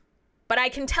things. But I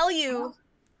can tell you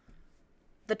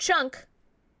the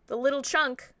little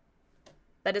chunk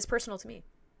that is personal to me.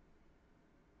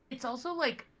 It's also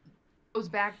like, goes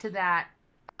back to that,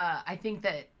 I think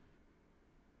that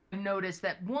I've noticed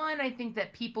that, one, I think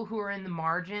that people who are in the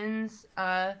margins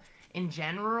in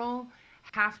general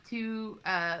have to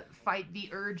fight the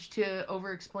urge to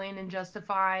over-explain and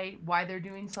justify why they're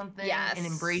doing something. Yes. And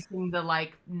embracing the,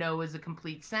 like, no is a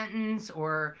complete sentence,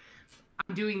 or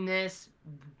I'm doing this,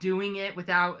 doing it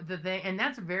without the thing. And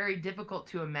that's very difficult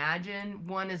to imagine.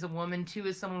 One, as a woman. Two,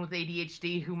 as someone with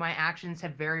ADHD, who my actions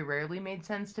have very rarely made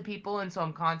sense to people. And so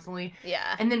I'm constantly,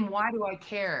 yeah. And then why do I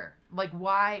care? Like,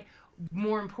 why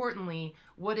more importantly,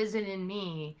 what is it in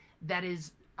me that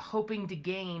is hoping to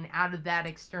gain out of that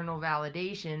external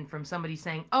validation from somebody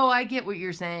saying, oh, I get what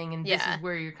you're saying, and this is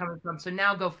where you're coming from, so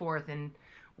now go forth and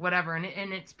whatever.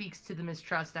 And it speaks to the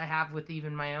mistrust I have with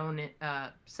even my own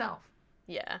self.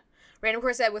 Yeah. Random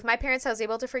Core said, with my parents, I was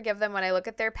able to forgive them when I look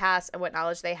at their past and what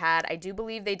knowledge they had. I do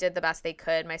believe they did the best they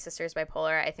could. My sister is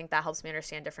bipolar. I think that helps me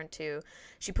understand different too.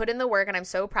 She put in the work, and I'm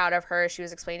so proud of her. She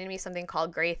was explaining to me something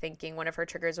called gray thinking. One of her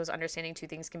triggers was understanding two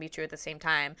things can be true at the same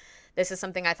time. This is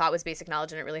something I thought was basic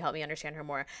knowledge, and it really helped me understand her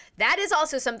more. That is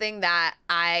also something that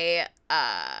I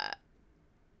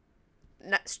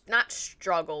not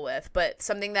struggle with, but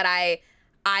something that I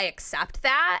accept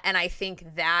that, and I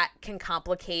think that can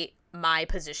complicate my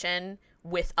position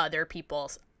with other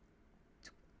people's.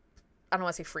 I don't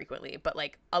want to say frequently, but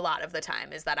like a lot of the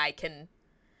time, is that I can,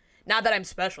 not that I'm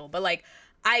special, but like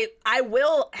I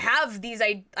will have these,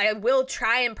 I will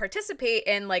try and participate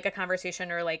in like a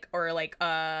conversation or like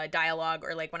a dialogue,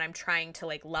 or like when I'm trying to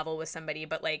like level with somebody,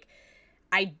 but like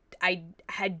I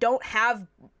don't have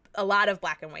a lot of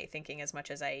black and white thinking as much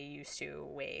as I used to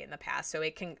way in the past. So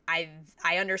it can, I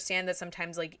understand that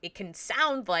sometimes like it can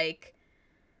sound like,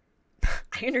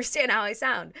 I understand how I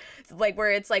sound, like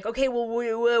where it's like, okay,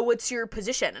 well, what's your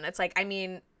position? And it's like, I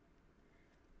mean,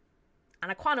 on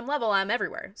a quantum level, I'm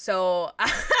everywhere. So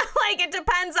like, it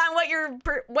depends on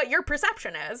what your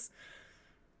perception is.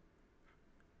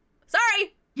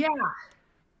 Sorry. Yeah.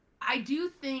 I do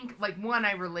think, like, one,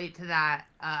 I relate to that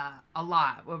a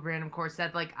lot, what Random Core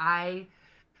said. Like, I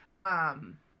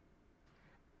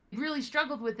really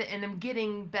struggled with it, and I'm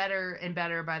getting better and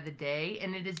better by the day.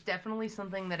 And it is definitely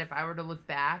something that if I were to look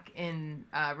back and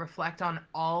reflect on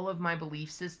all of my belief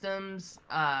systems,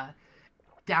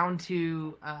 down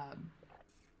to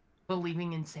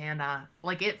believing in Santa,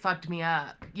 like, it fucked me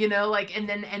up, you know, like, and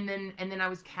then I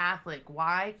was Catholic.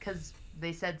 Why? Because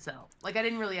they said so. Like, I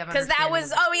didn't really have, because that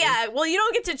was, oh yeah, well, you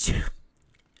don't get to choose.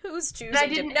 Who's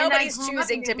choosing? Nobody's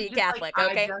choosing to be Catholic,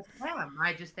 like, okay?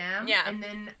 I just am. Yeah.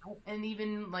 And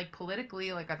even, like,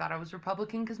 politically, like, I thought I was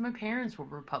Republican because my parents were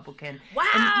Republican.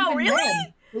 Wow,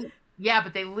 really? Yeah,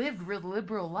 but they lived real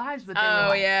liberal lives. But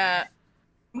yeah.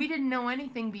 We didn't know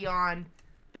anything beyond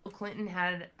Bill Clinton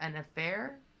had an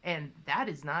affair, and that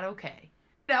is not okay.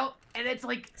 No, and it's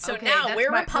like, so okay, now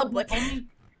we're Republican.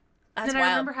 Then I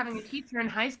remember having a teacher in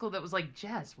high school that was like,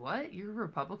 Jess, what? You're a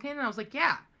Republican? And I was like,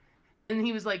 yeah. And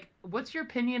he was like, what's your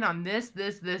opinion on this? And I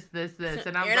was you're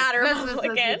like, not a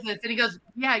Republican. This. And he goes,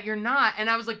 yeah, you're not. And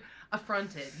I was like,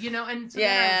 affronted, you know? And so then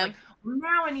I was like, well,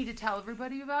 now I need to tell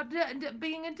everybody about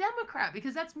being a Democrat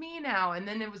because that's me now. And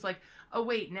then it was like, oh,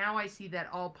 wait, now I see that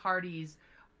all parties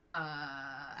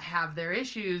have their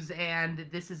issues and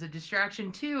this is a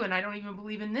distraction too. And I don't even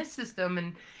believe in this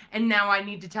system. And now I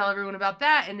need to tell everyone about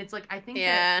that. And it's like, I think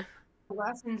that the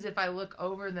lessons, if I look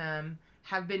over them,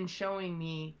 have been showing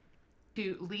me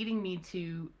leading me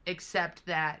to accept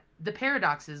that the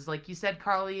paradoxes, like you said,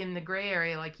 Carly, in the gray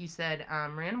area, like you said,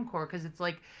 Random Core, because it's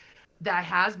like, that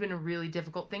has been a really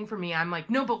difficult thing for me. I'm like,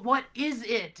 no, but what is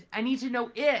it? I need to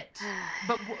know it.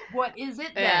 But what is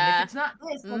it then? Yeah. If it's not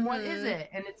this, then what is it?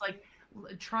 And it's like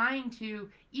trying to,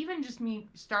 even just me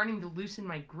starting to loosen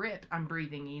my grip, I'm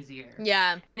breathing easier.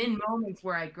 Yeah. In moments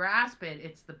where I grasp it,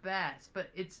 it's the best. But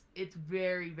it's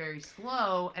very, very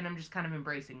slow, and I'm just kind of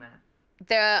embracing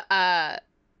that.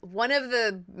 One of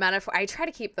the metaphor, I try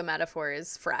to keep the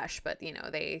metaphors fresh, but you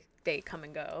know, they come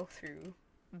and go through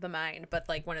the mind. But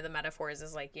like, one of the metaphors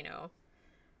is like, you know,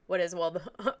 what is, well,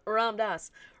 the Ram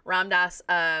Dass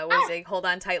was like, hold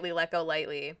on tightly, let go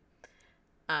lightly.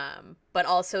 But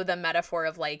also the metaphor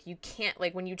of like, you can't,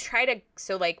 like, when you try to,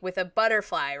 so like with a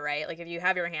butterfly, right? Like if you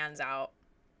have your hands out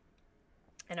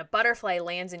and a butterfly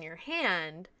lands in your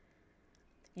hand,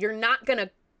 you're not gonna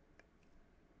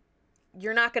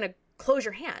close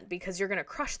your hand because you're gonna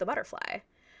crush the butterfly.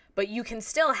 But you can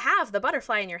still have the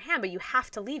butterfly in your hand, but you have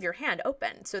to leave your hand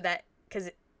open so that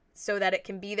it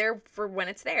can be there for when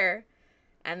it's there,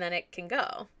 and then it can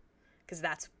go, because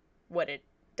that's what it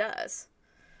does.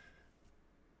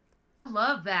 I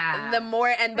love that.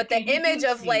 But the image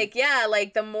of like, yeah,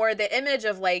 like the image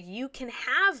of like, you can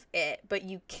have it, but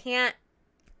you can't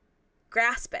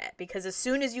grasp it, because as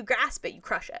soon as you grasp it, you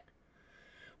crush it,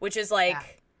 which is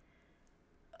like,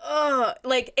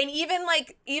 like, and even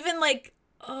like.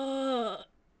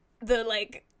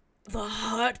 The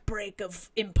heartbreak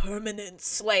of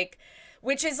impermanence, like,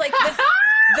 which is like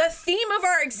the theme of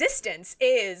our existence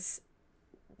is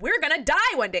we're gonna die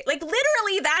one day. Like,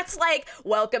 literally, that's like,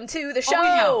 welcome to the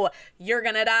show. You're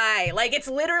gonna die. Like, it's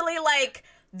literally like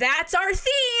that's our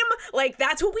theme. Like,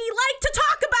 that's what we like to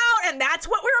talk about, and that's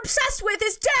what we're obsessed with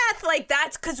is death. Like,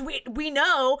 that's because we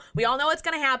all know it's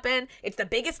gonna happen. It's the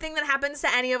biggest thing that happens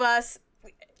to any of us,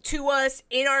 to us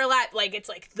in our life. Like, it's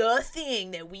like the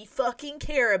thing that we fucking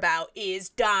care about is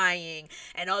dying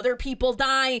and other people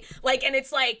dying. Like, and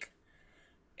it's like,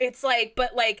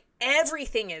 but like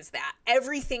everything is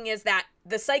that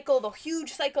the cycle, the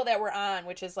huge cycle that we're on,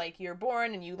 which is like you're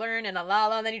born and you learn and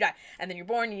and then you die, and then you're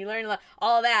born and you learn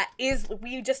all of that, is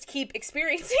we just keep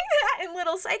experiencing that in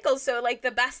little cycles. So like the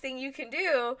best thing you can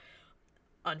do,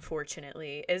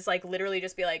 unfortunately, is like literally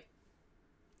just be like,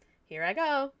 here I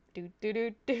go, do do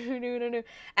do do do do do,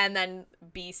 and then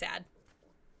be sad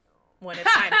when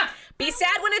it's time. Be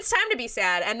sad when it's time to be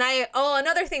sad. And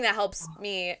another thing that helps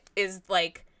me is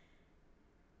like,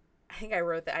 I think I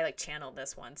wrote that, I like channeled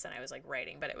this once and I was like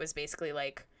writing, but it was basically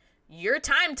like, your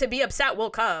time to be upset will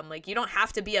come. Like, you don't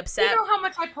have to be upset. You know how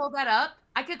much I pulled that up?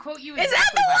 I could quote you. Is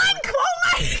that the one? Quote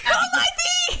my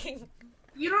thing.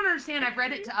 You don't understand. I've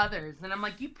read it to others, and I'm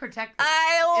like, you protect this.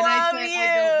 I love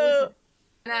you.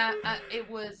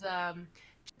 It was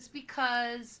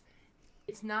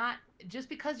just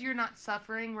because you're not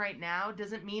suffering right now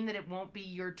doesn't mean that it won't be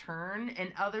your turn,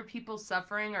 and other people's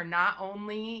suffering are not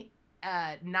only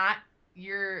not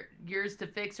yours to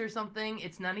fix or something.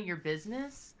 It's none of your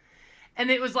business. And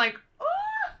it was like,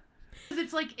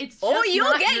 it's like, it's just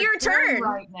you'll get your turn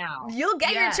right now. You'll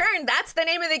get your turn. That's the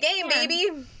name of the game,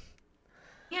 baby.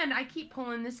 And I keep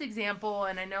pulling this example,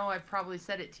 and I know I've probably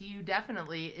said it to you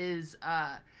definitely, is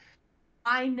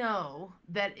I know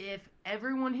that if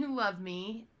everyone who loved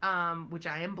me, which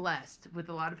I am blessed with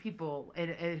a lot of people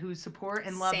who support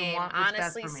and love and want what's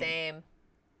best for me. Honestly, same.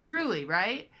 Truly,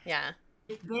 right? Yeah.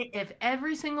 If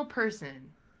every single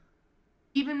person,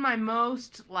 even my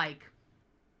most, like,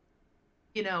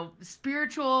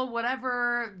 spiritual,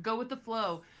 whatever, go with the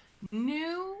flow,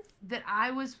 knew that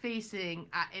I was facing,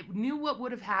 knew what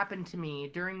would have happened to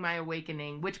me during my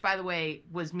awakening, which, by the way,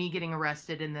 was me getting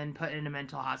arrested and then put in a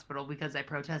mental hospital because I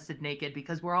protested naked,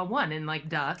 because we're all one, and like,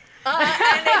 duh.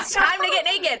 And it's time to get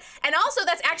naked. And also,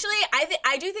 that's actually,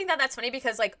 I do think that that's funny,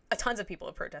 because like tons of people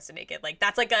have protested naked. Like,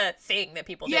 that's like a thing that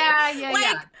people do.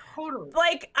 Yeah, totally.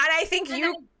 Like, and I think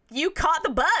you caught the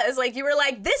buzz. Like, you were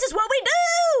like, this is what we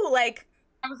do. Like,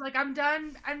 I was like, I'm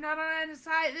done. I'm not on any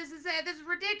side. This is it. This is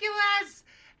ridiculous.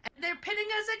 And they're pitting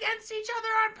us against each other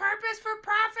on purpose for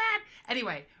profit.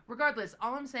 Anyway, regardless,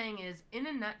 all I'm saying is, in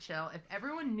a nutshell, if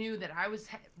everyone knew that I was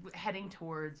heading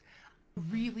towards a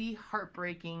really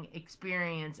heartbreaking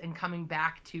experience and coming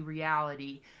back to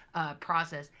reality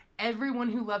process, everyone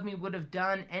who loved me would have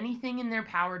done anything in their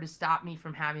power to stop me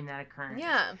from having that occurrence.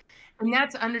 Yeah. And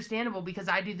that's understandable, because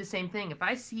I do the same thing. If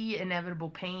I see inevitable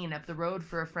pain up the road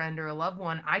for a friend or a loved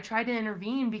one, I try to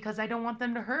intervene because I don't want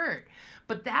them to hurt.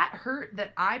 But that hurt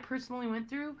that I personally went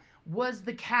through was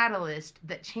the catalyst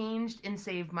that changed and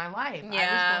saved my life. Yeah.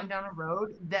 I was going down a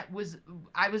road that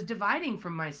I was dividing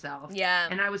from myself. Yeah.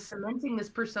 And I was cementing this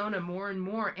persona more and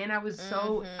more, and I was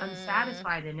so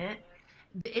unsatisfied in it.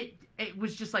 It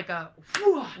was just like a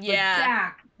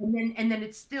back, and then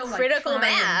it's still like critical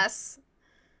mass.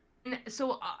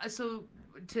 So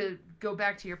to go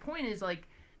back to your point is like,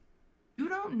 you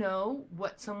don't know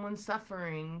what someone's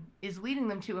suffering is leading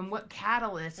them to, and what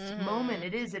catalyst moment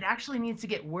it is. It actually needs to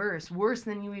get worse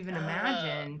than you even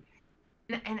imagine.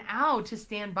 And to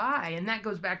stand by. And that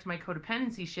goes back to my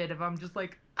codependency shit. If I'm just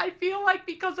like, I feel like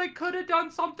because I could have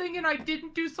done something and I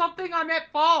didn't do something, I'm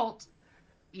at fault.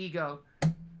 Ego.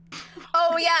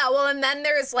 Oh yeah, well, and then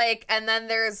there's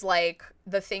like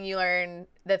the thing you learn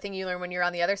when you're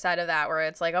on the other side of that, where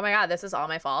it's like, oh my god, this is all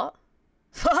my fault.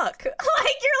 Fuck. Like,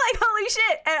 you're like, holy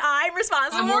shit, and I'm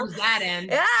responsible. Where does that end?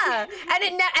 Yeah,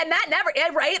 and that never,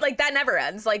 right? Like, that never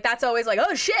ends. Like, that's always like,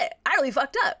 oh shit, I really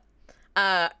fucked up.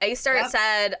 A-Start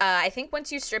said, I think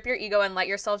once you strip your ego and let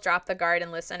yourself drop the guard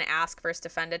and listen, ask, first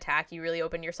defend, attack, you really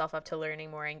open yourself up to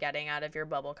learning more and getting out of your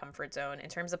bubble comfort zone. In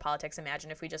terms of politics,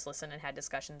 imagine if we just listened and had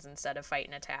discussions instead of fight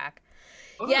and attack.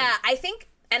 Ooh. Yeah, I think,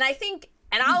 and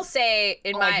I'll say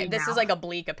this is like a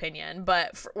bleak opinion,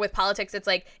 but with politics, it's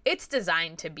like, it's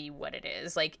designed to be what it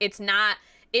is. Like, it's not,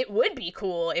 it would be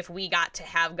cool if we got to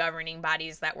have governing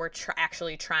bodies that were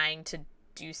actually trying to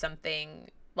do something.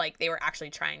 Like, they were actually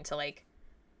trying to, like,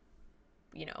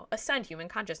 ascend human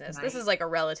consciousness. Nice. This is like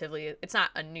it's not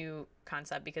a new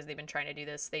concept, because they've been trying to do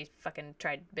this. They been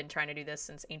trying to do this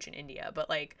since ancient India. But,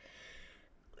 like,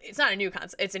 it's not a new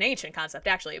concept. It's an ancient concept,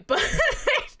 actually. But,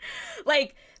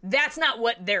 like, that's not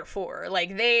what they're for.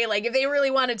 Like, if they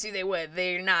really wanted to, they would.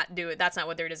 They're not do it. That's not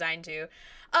what they're designed to.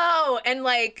 Oh, and,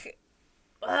 like,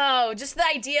 oh, just the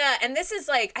idea. And this is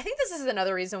like, I think this is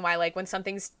another reason why, like, when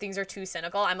things are too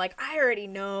cynical, I'm like, I already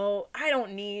know. I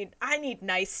need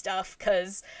nice stuff,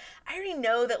 because I already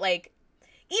know that, like,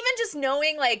 even just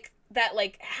knowing, like, that,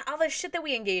 like, all the shit that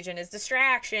we engage in is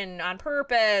distraction on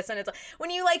purpose. And it's like, when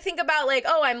you, like, think about, like,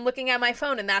 oh, I'm looking at my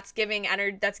phone, and that's giving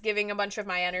a bunch of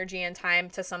my energy and time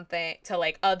to something, to,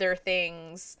 like, other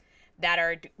things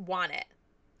that want it.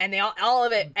 And they all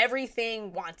of it,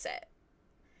 everything wants it.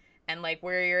 And, like,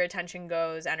 where your attention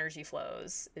goes, energy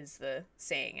flows, is the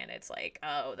saying. And it's like,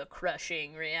 oh, the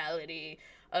crushing reality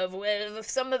of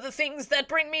some of the things that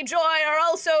bring me joy are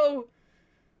also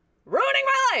ruining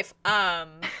my life.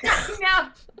 Yeah.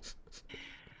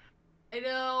 I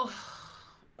know.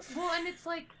 Well, and it's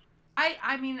like,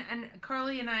 I mean, and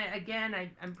Carly and I, again,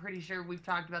 I'm pretty sure we've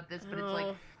talked about this, but it's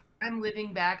like,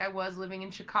 I was living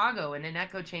in Chicago in an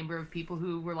echo chamber of people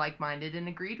who were like-minded and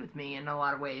agreed with me in a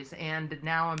lot of ways. And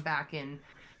now I'm back in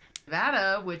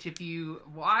Nevada, which, if you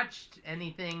watched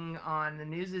anything on the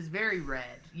news, is very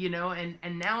red, you know, and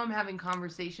now I'm having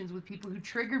conversations with people who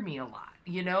trigger me a lot,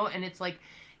 you know, and it's like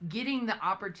getting the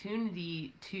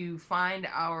opportunity to find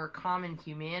our common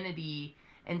humanity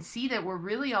and see that we're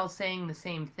really all saying the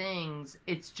same things.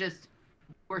 It's just,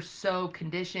 we're so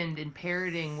conditioned in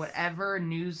parroting whatever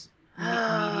news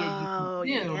media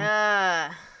you consume.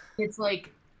 Yeah. It's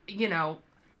like, you know,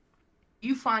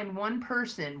 you find one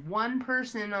person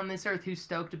on this earth who's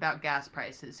stoked about gas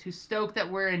prices, who's stoked that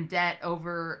we're in debt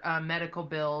over medical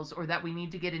bills, or that we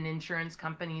need to get an insurance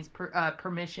company's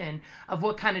permission of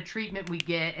what kind of treatment we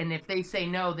get, and if they say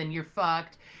no, then you're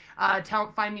fucked.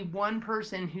 Find me one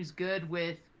person who's good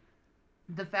with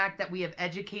the fact that we have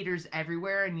educators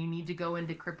everywhere and you need to go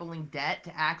into crippling debt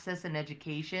to access an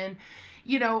education.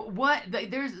 You know what,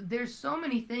 there's so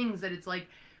many things that it's like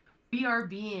we are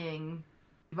being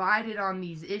divided on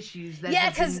these issues that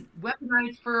have been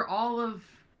weaponized for all of.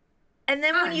 And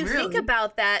then when you think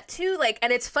about that too, like,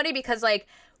 and it's funny because, like,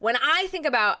 when I think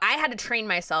about, I had to train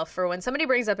myself for when somebody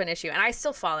brings up an issue, and I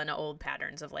still fall into old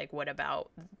patterns of, like, what about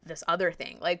this other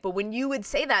thing? Like, but when you would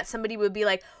say that, somebody would be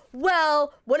like,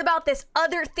 well, what about this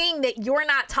other thing that you're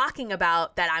not talking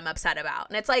about that I'm upset about?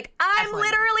 And it's like, I'm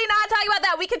literally not talking about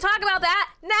that. We can talk about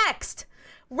that next.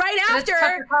 Right after. That's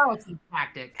Tucker Carlson's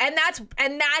tactic.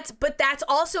 But that's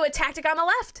also a tactic on the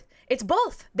left. It's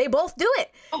both. They both do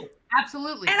it. Oh,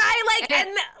 absolutely. And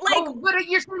but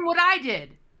you're saying what I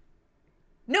did.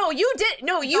 No, you did.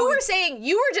 No, you were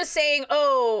just saying,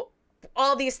 oh,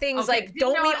 all these things, okay, like,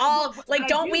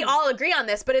 don't we all agree on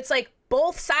this? But it's like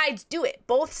both sides do it.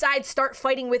 Both sides start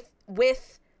fighting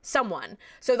with someone.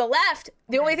 So the left,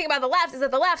 the only thing about the left is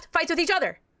that the left fights with each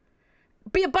other.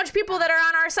 Be a bunch of people that are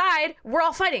on our side, we're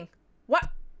all fighting. What?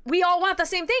 We all want the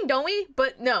same thing, don't we?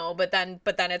 But then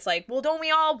it's like, well, don't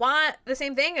we all want the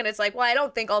same thing? And it's like, well, I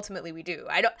don't think ultimately we do.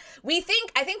 I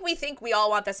think we think we all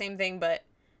want the same thing, but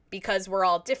because we're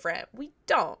all different, we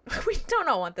don't. We don't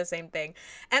all want the same thing.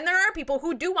 And there are people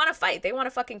who do want to fight. They want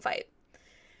to fucking fight.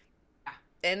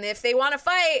 And if they want to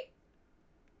fight,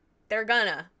 they're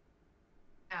gonna.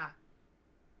 Yeah.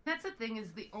 That's the thing,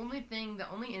 is the only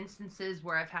instances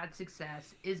where I've had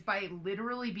success is by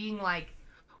literally being like,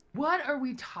 what are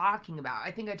we talking about?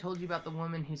 I think I told you about the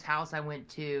woman whose house I went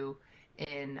to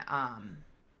and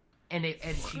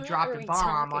she dropped a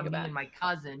bomb on me and my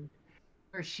cousin,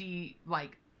 where she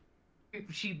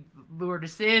lured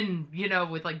us in, you know,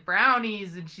 with like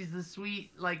brownies, and she's a sweet,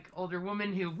 like, older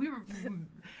woman who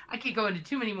I can't go into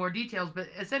too many more details, but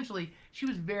essentially she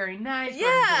was very nice.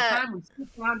 Yeah. We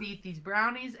sit down to eat these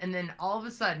brownies, and then all of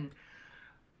a sudden,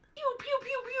 pew pew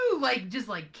pew pew, like, just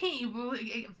like,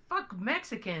 fuck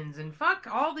Mexicans and fuck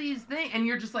all these things, and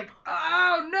you're just like,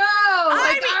 oh no,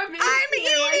 like, I'm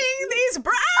eating these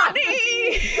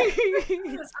brownies.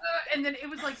 And then it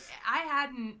was like,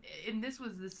 and this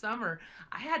was this summer,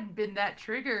 I hadn't been that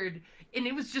triggered, and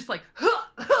it was just like,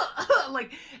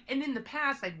 like, and in the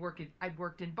past I'd worked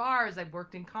in bars, I'd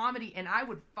worked in comedy, and I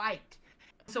would fight.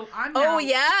 So I'm now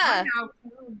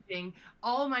challenging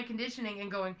all of my conditioning and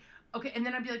going, okay, and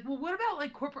then I'd be like, well, what about,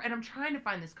 like, corporate? And I'm trying to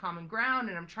find this common ground,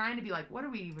 and I'm trying to be like, what are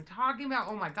we even talking about?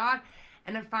 Oh my God.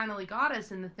 And I finally got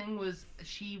us, and the thing was,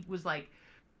 she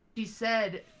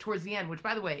said towards the end, which,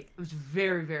 by the way, it was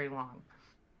very, very long,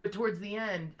 but towards the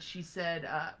end, she said,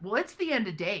 well, it's the end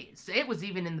of days. It was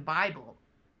even in the Bible.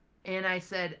 And I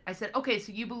said, okay,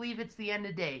 so you believe it's the end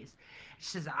of days. She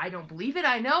says, I don't believe it.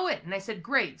 I know it. And I said,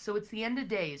 great. So it's the end of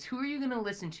days. Who are you going to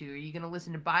listen to? Are you going to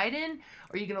listen to Biden?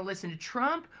 Or are you going to listen to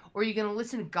Trump? Or are you going to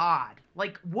listen to God?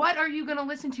 Like, what are you going to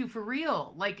listen to for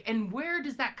real? Like, and where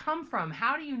does that come from?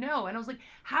 How do you know? And I was like,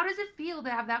 how does it feel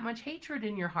to have that much hatred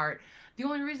in your heart? The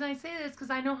only reason I say this is because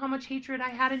I know how much hatred I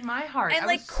had in my heart. And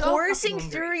like coursing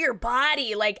through your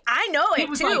body. Like, I know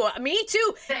it too. Like, me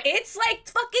too. It's like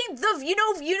fucking you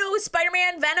know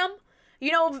Spider-Man Venom?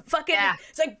 You know, fucking, yeah.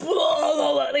 It's like, blah,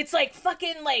 blah, blah. It's like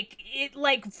fucking like, it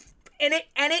like, and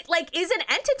it like is an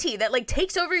entity that like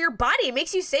takes over your body. It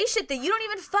makes you say shit that you don't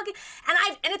even fucking,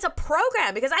 and it's a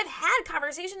program, because I've had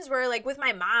conversations where like with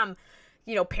my mom,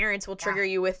 you know, parents will trigger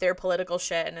you with their political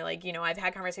shit, and like, you know, I've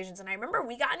had conversations, and I remember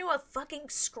we got into a fucking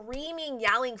screaming,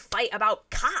 yelling fight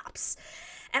about cops,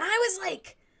 and I was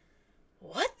like,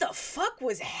 what the fuck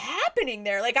was happening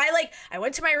there? Like, I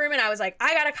went to my room and I was like,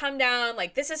 I gotta come down,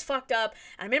 like, this is fucked up,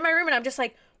 and I'm in my room and I'm just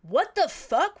like, what the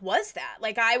fuck was that?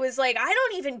 Like, I was like, I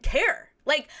don't even care.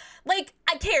 Like,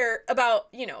 I care about,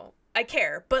 you know, I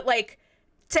care, but like,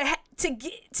 to have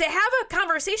a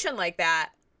conversation like that,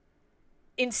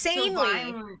 insanely,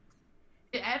 so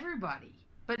to everybody,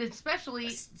 but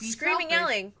especially be screaming,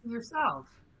 yelling yourself.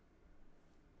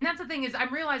 And that's the thing, is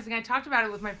I'm realizing, I talked about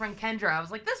it with my friend Kendra. I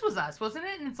was like, this was us, wasn't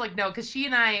it? And it's like, no, because she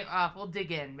and I, we'll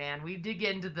dig in, man. We dig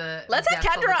into the Let's have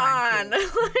Kendra on.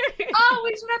 Oh,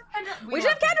 we should have Kendra. We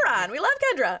should have Kendra on. We love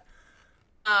Kendra.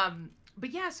 But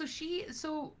yeah,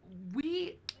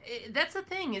 that's the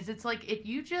thing, is it's like, if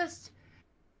you just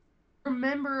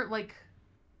remember, like,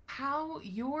 how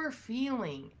you're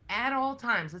feeling at all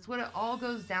times. That's what it all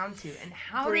goes down to. And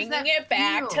how bringing does that it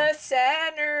back feel? to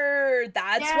center.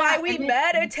 That's why we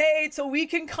meditate, so we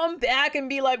can come back and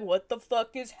be like, what the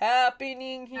fuck is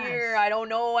happening here? Yes. I don't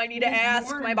know. I need to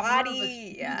ask my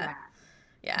body. Yeah.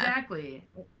 Exactly.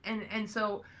 And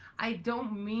so I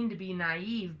don't mean to be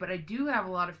naive, but I do have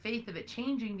a lot of faith of it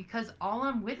changing, because all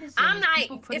I'm witnessing I'm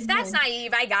naive. If that's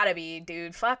naive, I gotta be,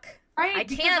 dude. Fuck. Right, I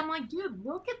can't. I'm like, dude,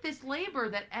 look at this labor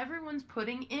that everyone's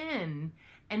putting in,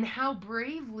 and how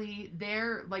bravely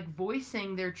they're like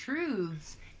voicing their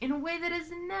truths in a way that has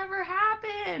never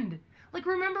happened. Like,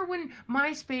 remember when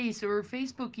MySpace or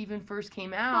Facebook even first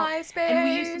came out? MySpace. And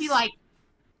we used to be like,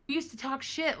 we used to talk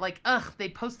shit, like, ugh, they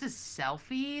post a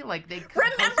selfie, like they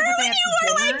remember when you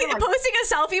were like posting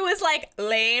a selfie was like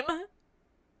lame?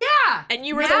 Yeah. And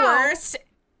you were the worst.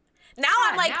 Now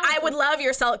I'm like, I would love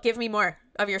yourself. Give me more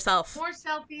of yourself. More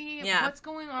selfie. Yeah. What's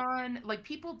going on? Like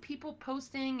people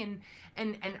posting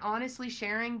and honestly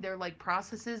sharing their like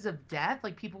processes of death.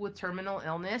 Like people with terminal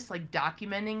illness, like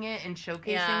documenting it and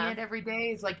showcasing it every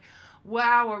day. Is like,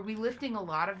 wow, are we lifting a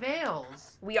lot of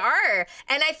veils? We are.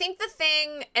 And I think the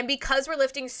thing, and because we're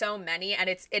lifting so many, and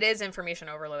it is information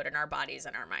overload, and our bodies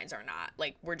and our minds are not,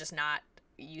 like, we're just not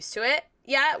used to it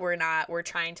yet. We're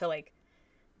trying to like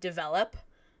develop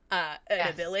an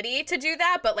ability to do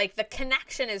that, but like the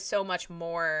connection is so much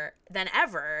more than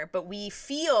ever, but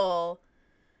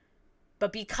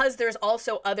because there's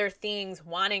also other things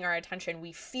wanting our attention,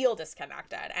 we feel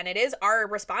disconnected, and it is our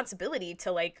responsibility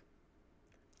to like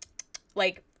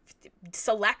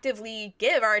selectively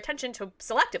give our attention to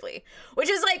selectively, which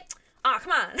is like, oh,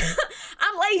 come on.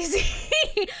 I'm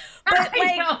lazy. But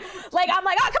like I'm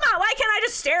like, oh, come on, why can't I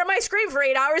just stare at my screen for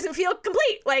 8 hours and feel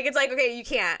complete? Like, it's like, okay, you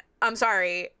can't. I'm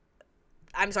sorry.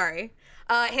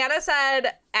 Hannah said,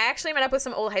 I actually met up with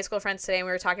some old high school friends today, and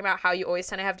we were talking about how you always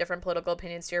tend to have different political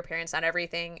opinions to your parents on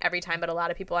everything every time, but a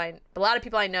lot of people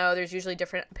I know, there's usually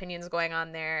different opinions going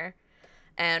on there.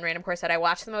 And Random Core said, I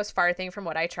watch the most far thing from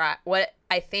what I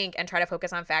think, and try to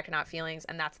focus on fact and not feelings,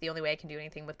 and that's the only way I can do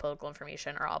anything with political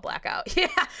information, or I'll black out. Yeah.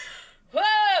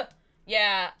 Whoa.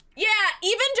 Yeah.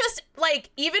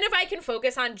 Even if I can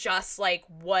focus on just like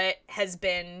what has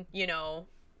been, you know,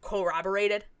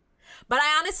 corroborated. But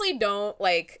I honestly don't,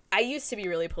 like, I used to be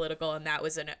really political, and that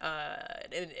was a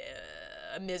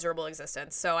miserable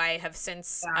existence. So I have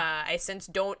since, I since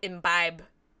don't imbibe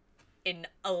in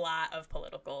a lot of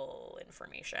political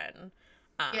information.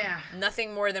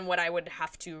 Nothing more than what I would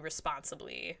have to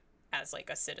responsibly as, like,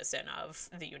 a citizen of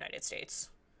the United States.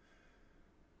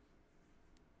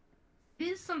 It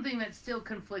is something that still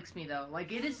conflicts me, though.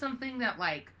 Like, it is something that,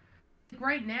 like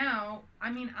right now,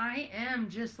 I mean, I am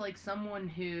just like someone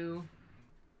who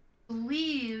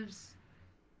believes,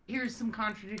 here's some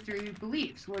contradictory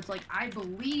beliefs, where it's like, I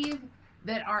believe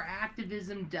that our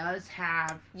activism does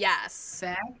have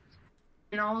effect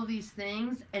and all of these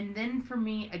things. And then for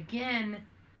me, again,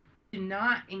 to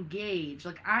not engage.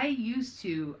 Like, I used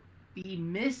to be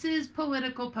Mrs.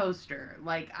 Political Poster.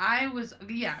 Like, I was,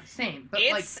 same. But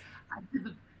it's,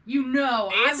 like, you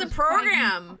know, it's a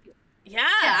program. Yeah,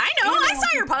 Yes, I know. I saw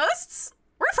your posts.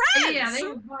 We're friends. Yeah, they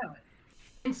were violent.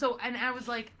 And so, and I was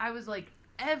like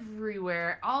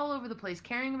everywhere, all over the place,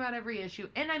 caring about every issue,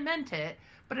 and I meant it,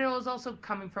 but it was also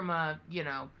coming from a,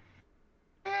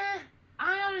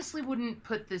 I honestly wouldn't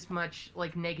put this much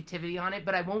like negativity on it,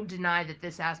 but I won't deny that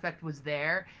this aspect was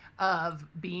there of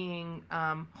being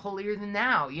holier than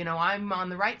thou. I'm on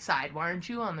the right side. Why aren't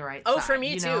you on the right side? Oh, for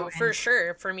me too. For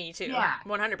sure. For me too. Yeah.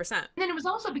 100%. And then it was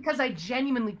also because I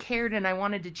genuinely cared and I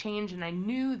wanted to change, and I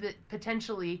knew that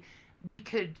potentially we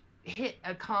could hit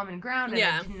a common ground, and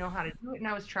I didn't know how to do it, and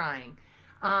I was trying.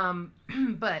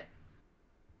 But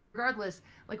regardless,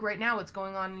 like right now what's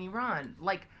going on in Iran,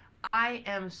 like I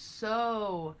am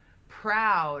so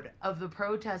proud of the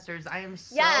protesters. I am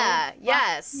so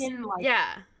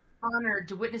honored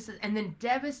to witness it, and then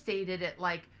devastated at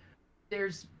like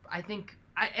there's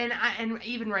and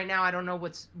even right now I don't know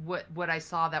what I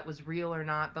saw that was real or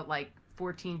not, but like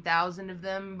 14,000 of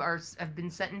them have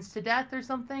been sentenced to death or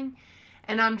something,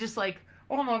 and I'm just like,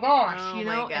 oh my gosh, and it's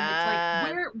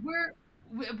like where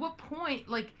at what point,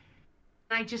 like,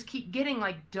 I just keep getting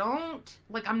like, don't,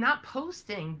 like, I'm not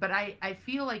posting, but I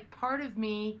feel like part of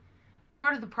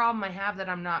the problem I have that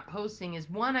I'm not posting is,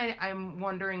 one, I'm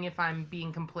wondering if I'm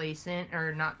being complacent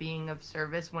or not being of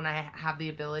service when I have the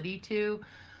ability to.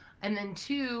 And then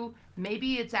two,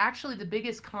 maybe it's actually the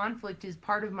biggest conflict is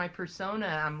part of my persona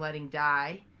I'm letting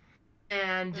die.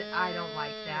 And I don't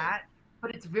like that.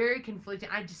 But it's very conflicting.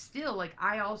 I just still, like,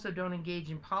 I also don't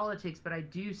engage in politics, but I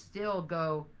do still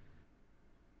go,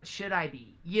 should I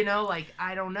be? Like,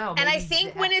 I don't know. And I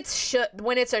think when it's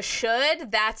a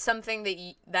should, that's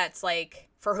something that's like,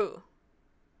 for who?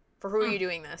 For who are you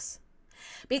doing this?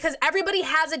 Because everybody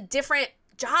has a different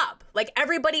job. Like,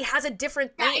 everybody has a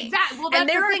different thing. Yeah, exactly. Well, that's and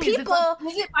there the are thing, people.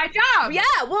 Is it my job? Yeah.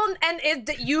 Well,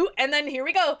 and then here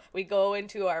we go. We go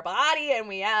into our body and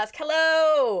we ask,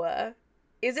 hello.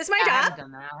 Is this my job? I haven't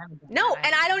done that. No,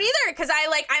 and I don't either, because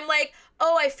I'm like,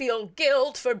 oh, I feel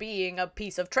guilt for being a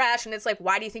piece of trash, and it's like,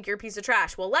 why do you think you're a piece of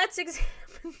trash? Well, let's examine.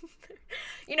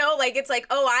 Like, it's like,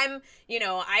 oh,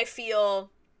 I feel,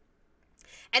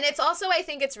 and it's also, I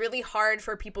think it's really hard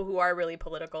for people who are really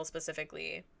political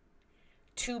specifically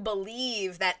to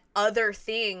believe that other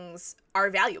things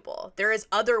are valuable. There is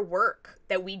other work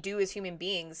that we do as human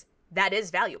beings that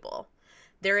is valuable.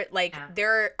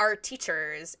 There are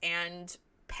teachers and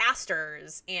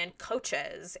pastors and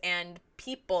coaches and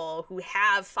people who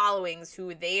have followings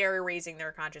who they are raising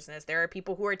their consciousness. There are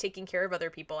people who are taking care of other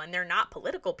people, and they're not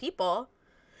political people,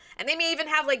 and they may even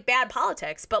have like bad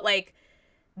politics, but like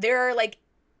there are like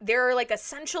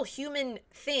essential human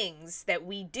things that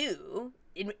we do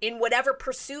in whatever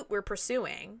pursuit we're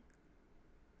pursuing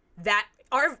that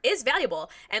is valuable.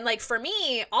 And like, for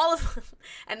me, all of,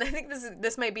 and I think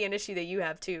this might be an issue that you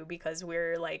have too, because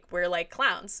we're like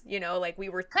clowns, like we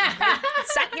were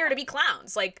sent here to be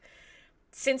clowns. Like,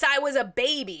 since I was a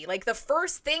baby, like the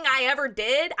first thing I ever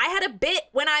did, I had a bit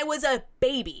when I was a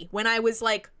baby, when I was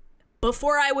like,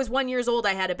 before I was 1 year old,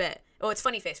 I had a bit. Oh, it's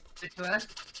Funny Face.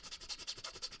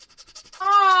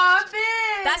 Aw,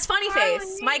 bitch. That's Funny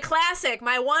Face. My classic,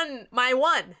 my one.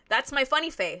 That's my Funny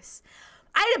Face.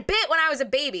 I had a bit when I was a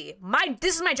baby.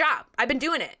 This is my job. I've been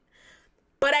doing it.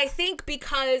 But I think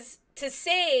because to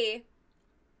say,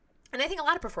 and I think a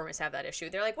lot of performers have that issue.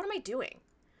 They're like, what am I doing?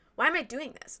 Why am I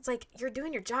doing this? It's like, you're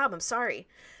doing your job. I'm sorry.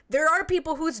 There are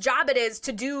people whose job it is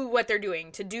to do what they're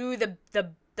doing, to do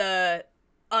the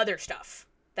other stuff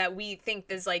that we think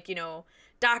is like,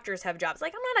 doctors have jobs.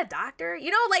 Like, I'm not a doctor,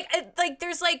 like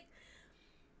there's like,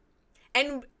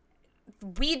 and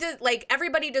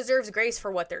everybody deserves grace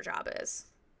for what their job is.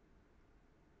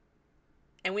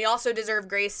 And we also deserve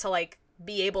grace to like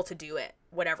be able to do it,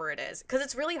 whatever it is. Because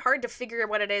it's really hard to figure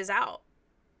what it is out.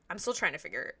 I'm still trying to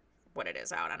figure what it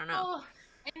is out. I don't know. Oh,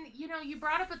 and you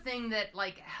brought up a thing that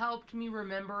like helped me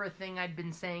remember a thing I'd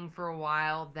been saying for a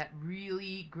while that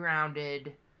really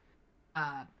grounded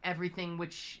everything,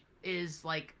 which is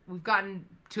like, we've gotten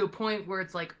to a point where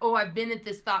it's like, oh, I've been at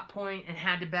this thought point and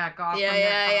had to back off from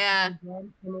that thought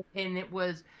point. And it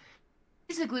was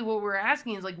basically what we're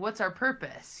asking is like, what's our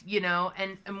purpose,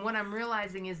 and what I'm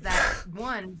realizing is that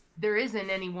one, there isn't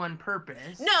any one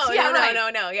purpose. No,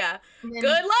 yeah. Good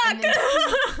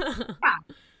luck.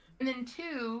 And then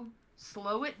two,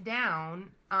 slow it down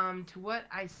to what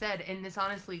I said, and this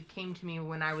honestly came to me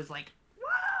when I was like,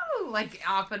 like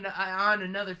off on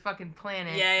another fucking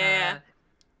planet. Yeah.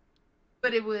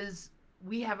 But it was,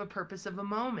 we have a purpose of a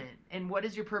moment. And what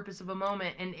is your purpose of a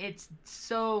moment? And it's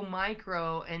so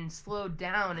micro and slowed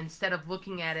down instead of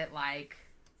looking at it like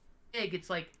big. It's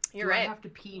like, I have to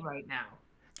pee right now?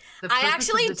 The I purpose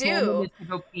actually of this moment do. is to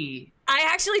go pee. I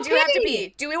actually do have to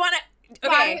pee. Do we want to?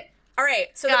 Okay. All right.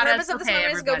 So the purpose of this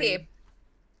moment is to go pee.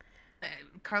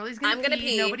 Carly's gonna I'm gonna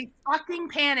pee. Nobody fucking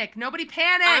panic. Nobody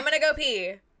panic. I'm gonna go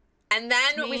pee. And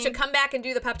then we should come back and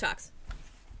do the pep talks.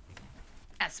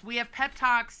 Yes, we have pep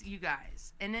talks, you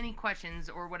guys. And any questions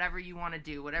or whatever you want to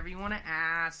do, whatever you want to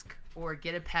ask or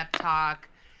get a pep talk.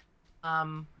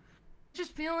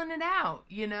 Just feeling it out,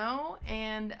 you know?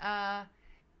 And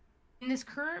in this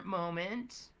current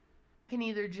moment, I can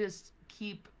either just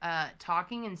keep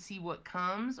talking and see what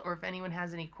comes, or if anyone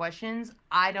has any questions.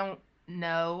 I don't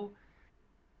know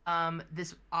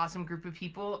this awesome group of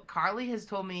people. Carly has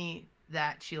told me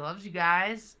that she loves you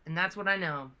guys, and that's what I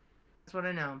know. That's what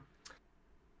I know.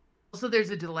 Also, there's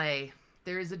a delay.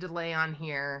 There is a delay on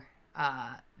here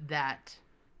that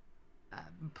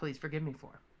please forgive me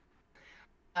for.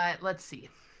 Let's see.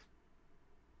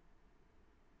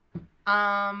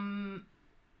 I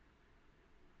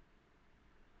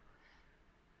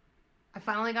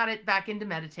finally got it back into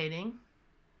meditating.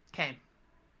 Okay.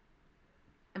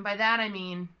 And by that I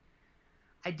mean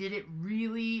I did it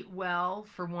really well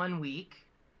for 1 week.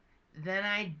 Then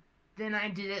I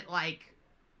did it like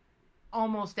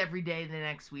almost every day the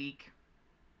next week.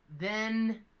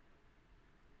 Then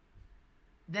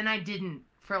I didn't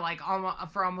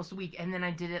for almost a week, and then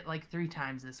I did it like 3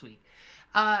 times this week,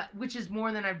 which is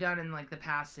more than I've done in like the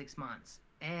past 6 months.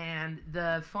 And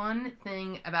the fun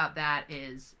thing about that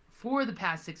is, for the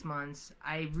past 6 months,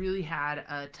 I really had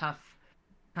a tough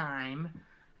time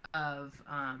of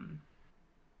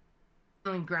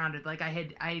feeling grounded. Like I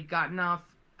had gotten off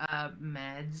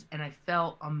meds, and I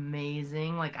felt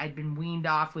amazing. Like I'd been weaned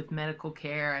off with medical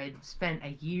care. I had spent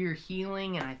a year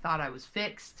healing, and I thought I was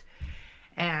fixed.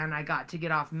 And I got to get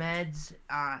off meds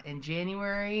in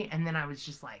January, and then I was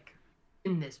just like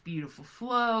in this beautiful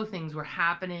flow. Things were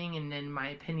happening, and in my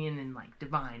opinion, in like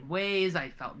divine ways. I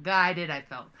felt guided. I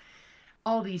felt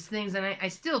all these things, and I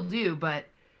still do. But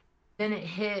then it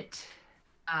hit,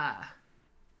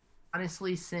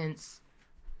 honestly, since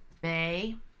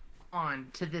May on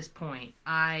to this point,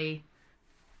 I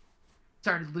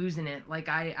started losing it. Like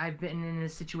I've been in a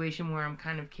situation where I'm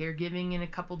kind of caregiving in a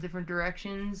couple different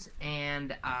directions,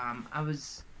 and I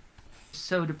was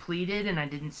so depleted, and I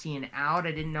didn't see an out.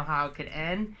 I didn't know how it could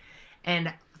end.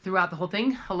 And throughout the whole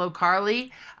thing, hello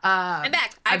Carly. I'm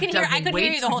back. I could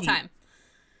hear you the whole time.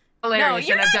 Hilarious.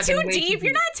 No, you're not too deep.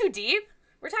 You're not too deep.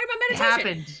 We're talking about meditation.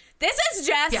 It happened. This is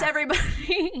Jess,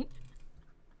 everybody.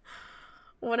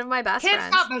 One of my best friends.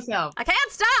 Can't stop myself. I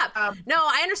can't stop. No,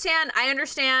 I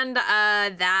understand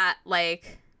that,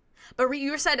 like, but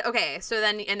you said, okay, so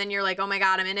then you're like, oh my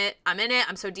God, I'm in it.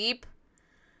 I'm so deep.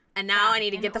 And now I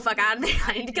need to get the fuck out of there.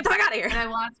 I need to get the fuck out of here. And I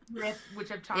lost grip,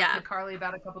 which I've talked to Carly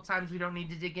about a couple times. We don't need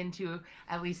to dig into,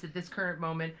 at least at this current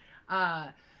moment,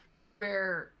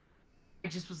 where I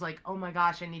just was like, oh my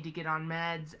gosh, I need to get on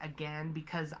meds again,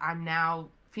 because I'm now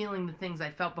feeling the things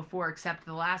I felt before, except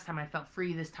the last time I felt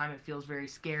free. This time it feels very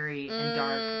scary and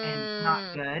dark and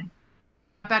not good.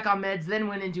 Got back on meds, then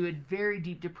went into a very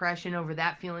deep depression over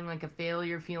that, feeling like a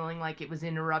failure, feeling like it was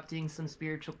interrupting some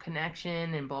spiritual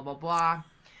connection and blah, blah, blah.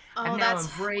 Oh, I've now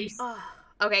embraced. Oh.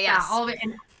 Okay, yes. Yeah, all of it.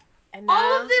 And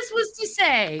all of this was to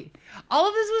say,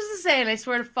 and I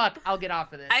swear to fuck, I'll get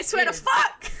off of this. I swear to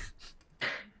fuck!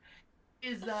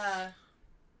 Is,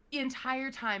 the entire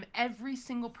time, every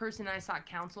single person I sought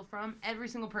counsel from, every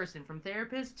single person, from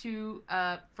therapists to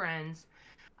friends,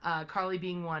 Carly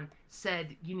being one,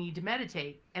 said you need to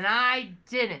meditate, and I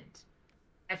didn't.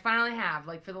 I finally have,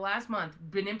 like, for the last month,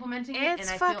 been implementing it, and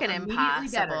I feel immediately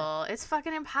better. It's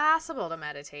fucking impossible to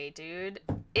meditate, dude.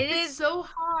 It's so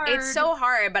hard. It's so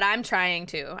hard, but I'm trying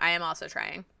to. I am also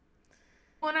trying.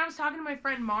 When I was talking to my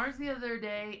friend Mars the other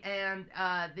day, and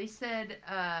they said,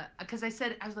 because I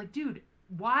was like, dude,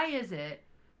 why is it,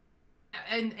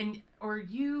 or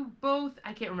you both,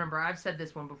 I can't remember, I've said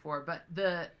this one before, but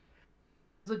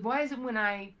like, why is it when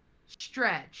I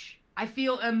stretch, I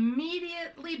feel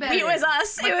immediately better? It was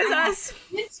us. Like, it was us.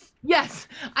 Yes.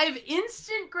 I have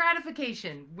instant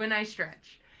gratification when I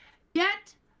stretch.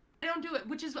 Yet, I don't do it,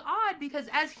 which is odd, because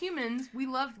as humans,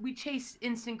 we chase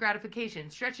instant gratification.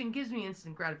 Stretching gives me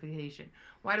instant gratification.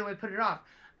 Why do I put it off?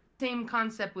 Same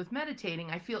concept with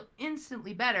meditating. I feel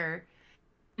instantly better.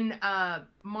 And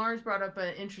Mars brought up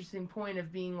an interesting point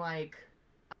of being like,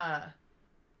 I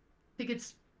think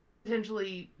it's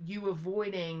potentially you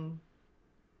avoiding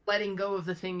letting go of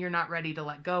the thing you're not ready to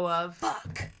let go of.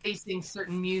 Fuck. Facing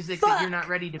certain music that you're not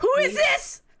ready to Who is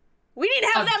this? We need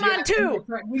to have them on too.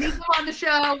 We need them on the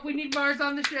show. We need Mars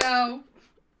on the show.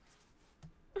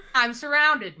 I'm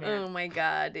surrounded, man. Oh my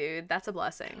God, dude. That's a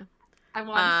blessing. I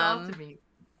want us all to be.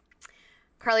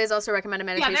 Carly has also recommended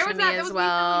meditation to me as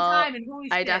well.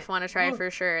 I definitely want to try it for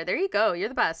sure. There you go. You're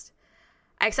the best.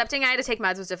 Accepting I had to take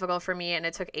meds was difficult for me, and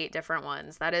it took 8 different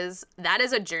ones. That is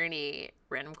a journey,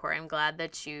 Random Core. I'm glad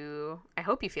that I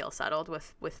hope you feel settled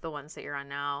with the ones that you're on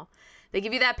now. They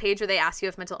give you that page where they ask you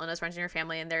if mental illness runs in your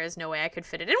family, and there is no way I could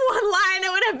fit it in one line.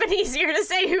 It would have been easier to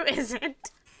say who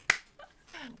isn't.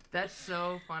 That's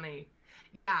so funny.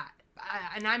 Yeah,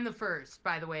 and I'm the first,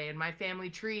 by the way, in my family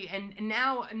tree. And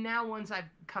now once I've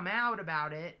come out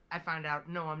about it, I find out,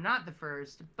 no, I'm not the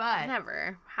first. But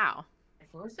never. How?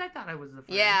 At first, I thought I was the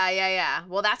first. Yeah.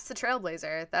 Well, that's the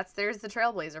trailblazer. There's the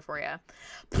trailblazer for you.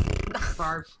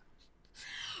 Barf.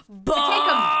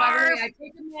 I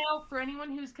take them now for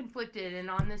anyone who's conflicted and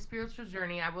on this spiritual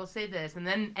journey. I will say this, and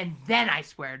then I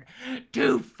swear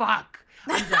to fuck.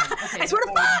 I'm done. Okay, I swear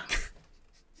to fuck.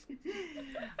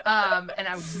 And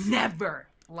I would never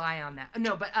lie on that.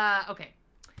 No, but okay.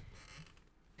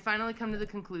 I finally come to the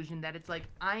conclusion that it's like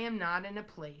I am not in a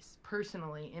place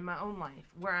personally in my own life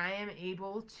where I am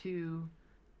able to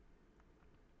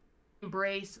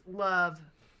embrace love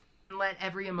and let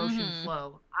every emotion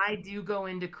flow. I do go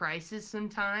into crisis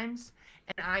sometimes,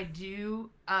 and I do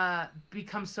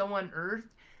become so unearthed.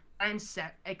 I'm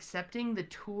accepting the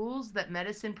tools that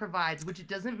medicine provides, which it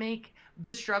doesn't make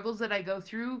the struggles that I go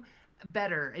through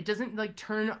better. It doesn't like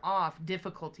turn off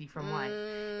difficulty from life.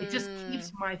 It just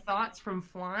keeps my thoughts from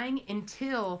flying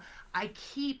until I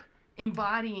keep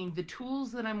embodying the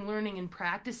tools that I'm learning and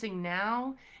practicing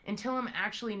now until I'm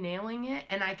actually nailing it,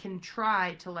 and I can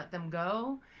try to let them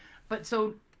go. But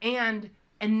so, and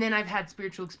then I've had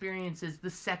spiritual experiences the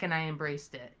second I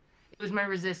embraced it. It was my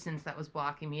resistance that was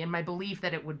blocking me, and my belief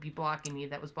that it would be blocking me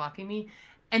that was blocking me.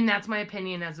 And that's my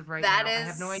opinion as of right now. I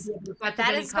have no idea if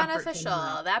that is beneficial.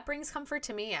 That brings comfort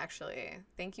to me, actually.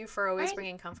 Thank you for always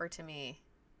bringing comfort to me.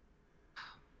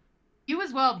 You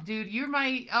as well, dude. You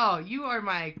are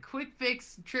my quick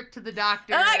fix trip to the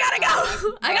doctor. Oh, I gotta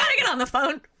go. I gotta get on the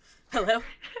phone. Hello.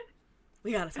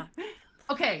 We gotta talk.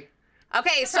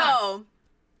 Okay, so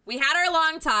we had our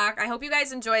long talk. I hope you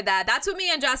guys enjoyed that. That's what me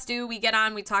and Jess do. We get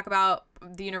on, we talk about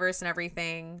the universe and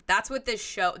everything. That's what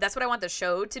I want the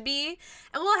show to be.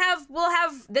 And we'll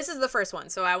have this is the first one,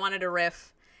 so I wanted to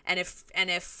riff, and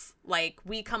if like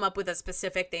we come up with a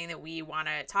specific thing that we want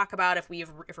to talk about, if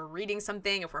we're reading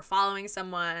something, if we're following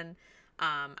someone,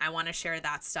 I want to share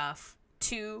that stuff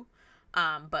too.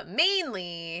 But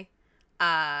mainly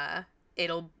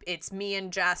it's me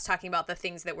and Jess talking about the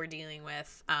things that we're dealing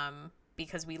with,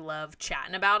 because we love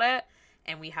chatting about it,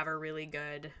 and we have a really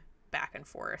good back and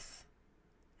forth,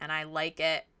 and I like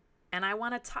it, and I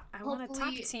want to talk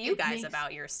to you guys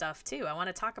about your stuff too. I want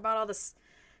to talk about all this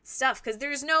stuff, because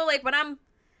there's no, like, when I'm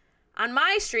on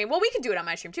my stream, well, we can do it on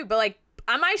my stream too, but like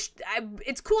on my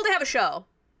it's cool to have a show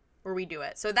where we do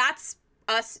it. So that's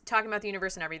us talking about the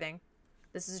universe and everything.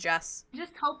 This is Jess.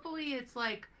 Just hopefully it's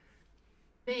like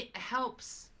it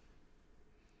helps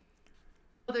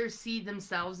others see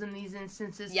themselves in these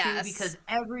instances too, because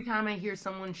every time I hear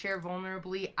someone share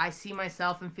vulnerably, I see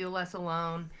myself and feel less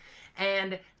alone.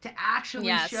 And to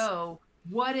actually show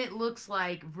what it looks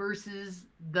like versus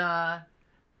the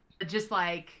just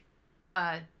like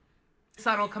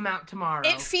sun will come out tomorrow.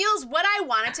 It feels what I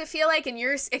want it to feel like, and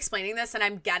you're explaining this, and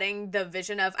I'm getting the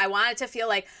vision of, I want it to feel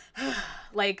like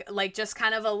like just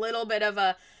kind of a little bit of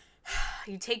a,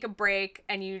 you take a break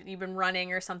and you've been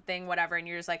running or something, whatever, and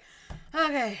you're just like,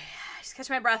 okay, just catch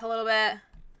my breath a little bit,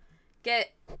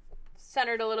 get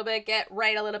centered a little bit, get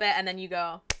right a little bit, and then you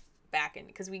go back in,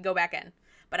 because we go back in.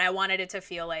 But I wanted it to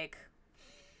feel like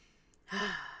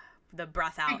the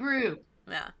breath out. Group.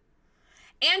 Yeah.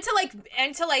 And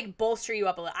to bolster you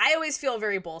up a little. I always feel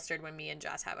very bolstered when me and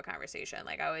Jess have a conversation.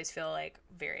 Like, I always feel like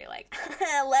very like,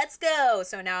 let's go.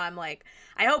 So now I'm like,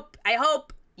 I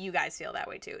hope you guys feel that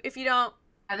way too. If you don't,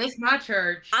 at least my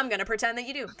church, I'm gonna pretend that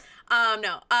you do.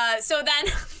 No. So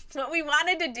then, what we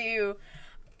wanted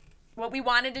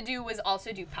to do was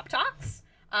also do pep talks.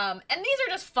 And these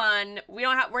are just fun.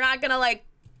 We're not gonna like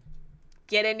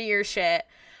get into your shit.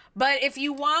 But if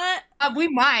you want, we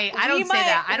might. I don't say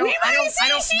that. I don't.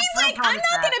 She's like, I'm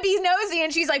not gonna be nosy,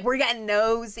 and she's like, we're getting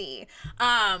nosy.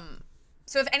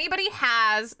 So if anybody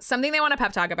has something they want to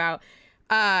pep talk about,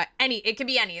 it can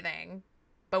be anything.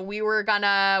 But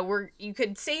you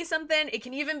could say something. It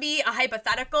can even be a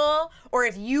hypothetical, or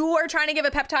if you are trying to give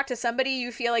a pep talk to somebody,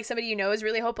 you feel like somebody you know is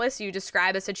really hopeless, you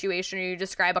describe a situation or you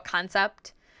describe a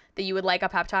concept that you would like a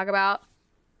pep talk about.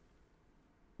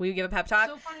 Will you give a pep talk?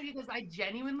 It's so funny because I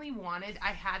genuinely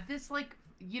I had this, like,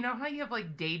 you know how you have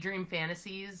like daydream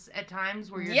fantasies at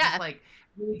times where you're just like,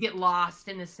 really get lost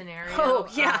in a scenario. Oh,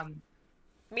 yeah.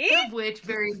 Me? One of which,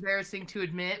 very embarrassing to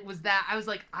admit, was that I was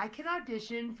like, I could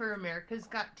audition for America's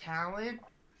Got Talent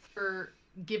for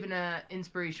giving a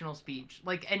inspirational speech,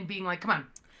 like, and being like, come on,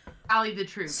 tally the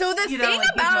truth. So the thing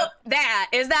about that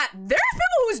is that there's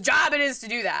people whose job it is to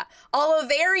do that. Although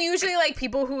they're usually like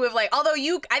people who have like,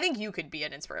 I think you could be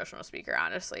an inspirational speaker,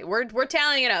 honestly. We're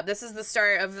tallying it up. This is the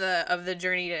start of the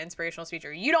journey to inspirational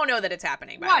speaker. You don't know that it's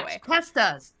happening, by the way. Test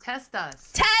us.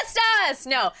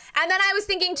 No. And then I was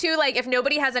thinking too, like, if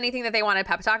nobody has anything that they want to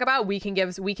pep talk about, we can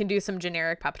do some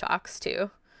generic pep talks too,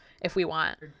 if we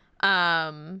want.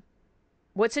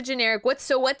 What's a generic? What is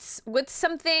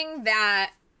something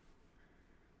that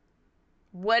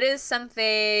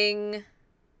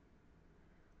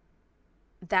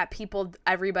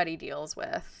everybody deals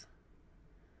with?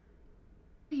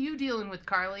 What are you dealing with,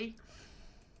 Carly?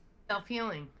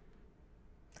 Self-healing.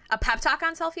 A pep talk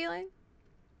on self-healing?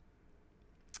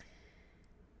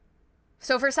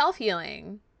 So for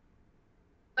self-healing.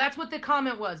 That's what the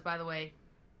comment was, by the way.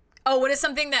 Oh, what is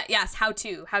something that, yes, how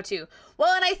to.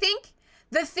 Well, and I think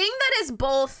the thing that is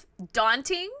both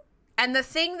daunting and the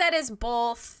thing that is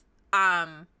both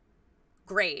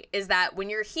great is that when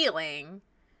you're healing,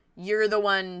 you're the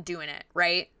one doing it,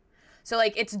 right? So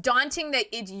like, it's daunting that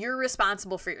you're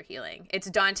responsible for your healing. It's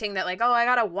daunting that like, oh, I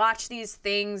gotta watch these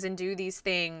things and do these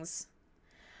things.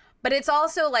 But it's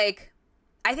also like,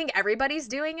 I think everybody's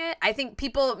doing it. I think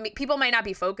people might not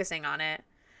be focusing on it,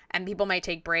 and people might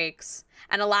take breaks,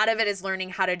 and a lot of it is learning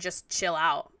how to just chill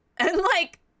out and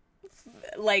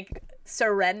like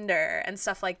surrender and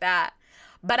stuff like that.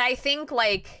 But I think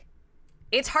like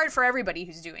it's hard for everybody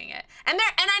who's doing it. And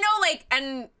I know like,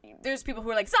 and there's people who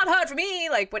are like, it's not hard for me.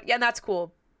 Like, what? Yeah, that's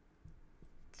cool.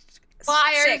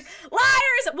 Liars. Sick.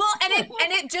 Liars. Well, and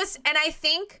I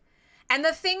think, and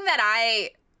the thing that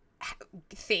I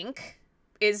think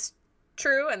is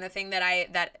true, and the thing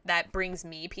that brings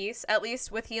me peace, at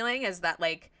least with healing, is that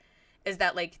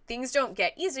things don't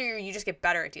get easier. You just get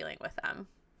better at dealing with them.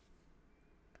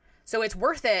 So it's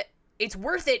worth it. It's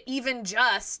worth it even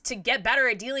just to get better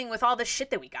at dealing with all the shit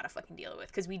that we gotta fucking deal with,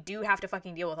 because we do have to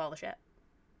fucking deal with all the shit.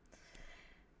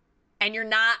 And you're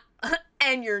not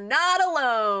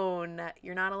alone.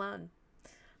 You're not alone.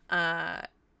 Yeah.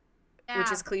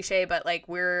 Which is cliche, but like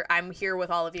I'm here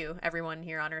with all of you, everyone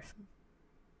here on Earth.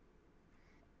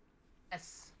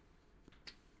 Yes.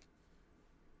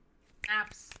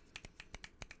 Apps.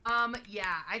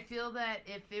 Yeah, I feel that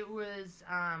if it was,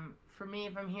 for me,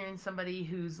 if I'm hearing somebody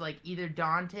who's like either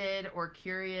daunted or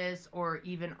curious or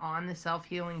even on the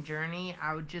self-healing journey,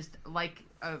 I would just like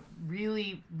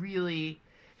really, really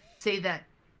say that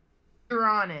you're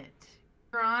on it.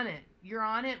 You're on it. You're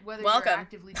on it, whether you're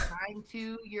actively trying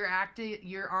to, you're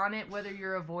on it, whether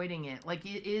you're avoiding it. Like,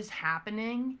 it is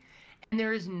happening, and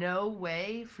there is no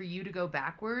way for you to go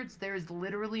backwards. There is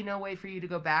literally no way for you to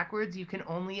go backwards. You can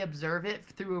only observe it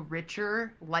through a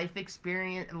richer life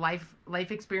experience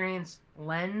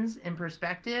lens and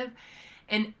perspective.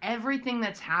 And everything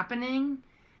that's happening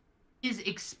is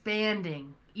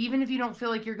expanding. Even if you don't feel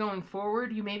like you're going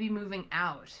forward, you may be moving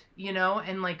out,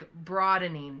 and like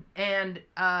broadening. And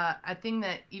a thing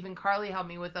that even Carly helped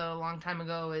me with a long time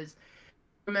ago is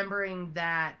remembering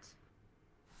that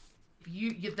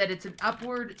that it's an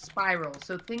upward spiral.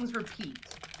 So things repeat.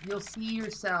 You'll see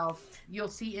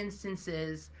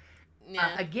instances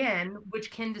again,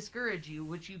 which can discourage you,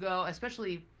 which you go,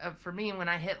 especially for me, when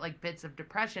I hit like bits of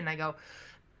depression, I go,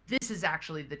 this is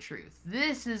actually the truth.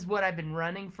 This is what I've been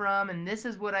running from, and this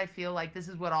is what I feel like. This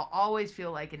is what I'll always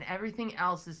feel like, and everything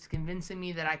else is convincing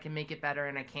me that I can make it better,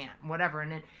 and I can't, whatever.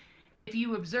 And then if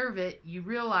you observe it, you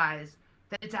realize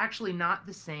that it's actually not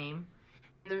the same,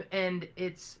 and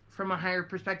it's from a higher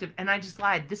perspective. And I just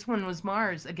lied. This one was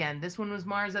Mars again. This one was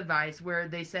Mars advice, where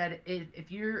they said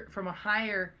if you're from a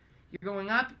higher, you're going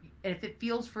up, and if it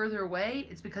feels further away,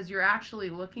 it's because you're actually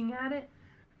looking at it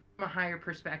a higher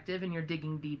perspective, and you're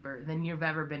digging deeper than you've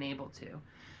ever been able to.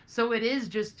 So it is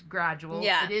just gradual.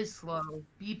 It is slow.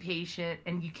 Be patient,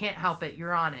 and you can't help it.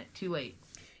 You're on it. Too late.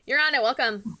 You're on it.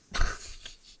 Welcome.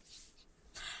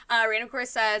 Random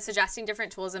Course says suggesting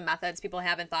different tools and methods people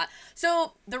haven't thought.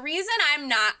 So the reason I'm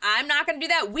not going to do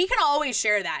that, we can always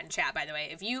share that in chat, by the way.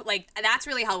 If you like, that's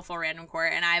really helpful, Random Core.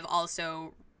 And I've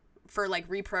also, for like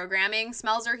reprogramming,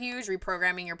 smells are huge,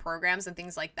 reprogramming your programs and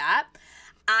things like that.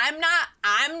 I'm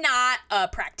not a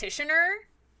practitioner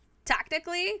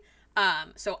tactically.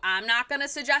 So I'm not going to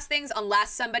suggest things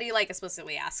unless somebody like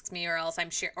explicitly asks me, or else I'm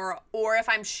or if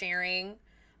I'm sharing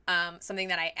something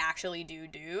that I actually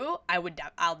do,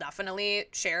 I'll definitely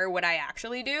share what I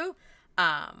actually do.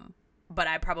 But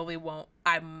I probably won't,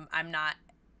 I'm not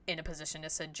in a position to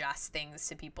suggest things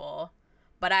to people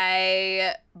But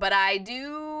I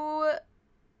do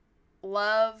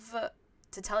love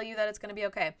to tell you that it's going to be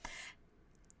okay.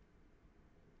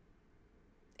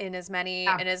 In as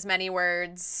many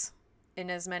words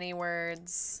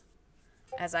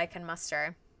as I can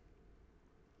muster.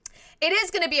 It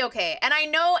is going to be okay. And I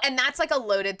know, and that's like a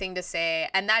loaded thing to say,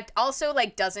 and that also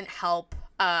like doesn't help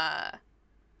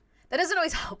that doesn't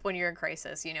always help when you're in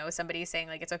crisis, you know, somebody saying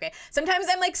like it's okay. Sometimes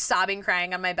I'm like sobbing,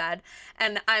 crying on my bed,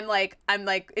 and I'm like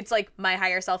it's like my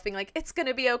higher self being like, it's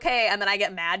gonna be okay, and then I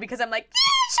get mad because I'm like,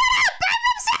 yeah, shut up, I'm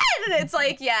upset, and it's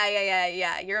like,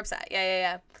 yeah, you're upset,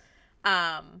 yeah.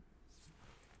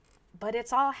 But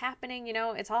it's all happening, you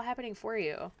know, it's all happening for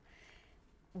you,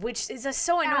 which is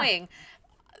so annoying.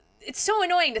 It's so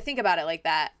annoying to think about it like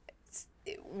that.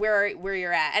 Where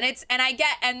you're at,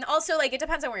 and also like it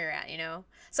depends on where you're at, you know.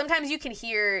 Sometimes you can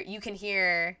hear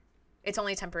it's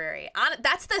only temporary.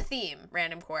 That's the theme,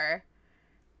 Random Core.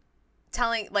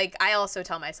 I also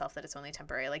tell myself that it's only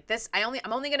temporary. Like this, I'm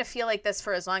only gonna feel like this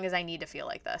for as long as I need to feel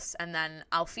like this, and then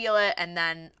I'll feel it, and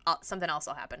then something else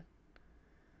will happen,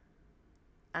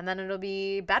 and then it'll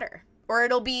be better, or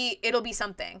it'll be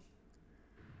something.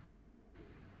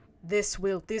 This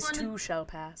too shall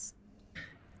pass.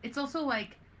 It's also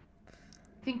like,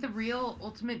 I think the real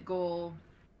ultimate goal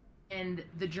and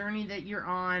the journey that you're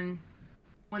on,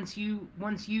 once you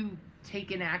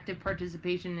take an active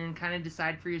participation and kind of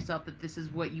decide for yourself that this is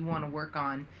what you want to work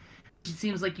on, it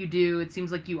seems like you do, it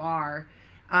seems like you are,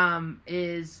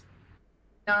 is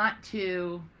not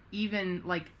to even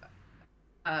like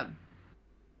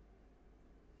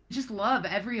just love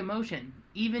every emotion,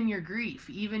 even your grief,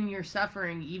 even your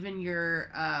suffering, even your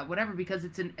whatever, because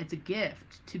it's a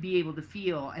gift to be able to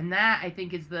feel. And that I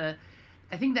think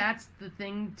that's the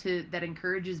thing that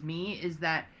encourages me, is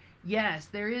that yes,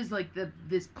 there is like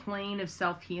this plane of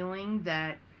self-healing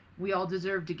that we all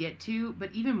deserve to get to, but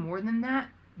even more than that,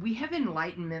 we have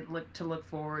enlightenment to look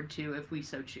forward to if we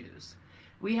so choose.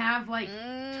 We have like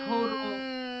total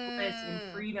bliss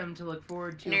and freedom to look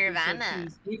forward to Nirvana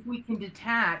if we can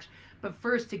detach. But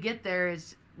first, to get there,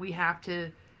 is we have to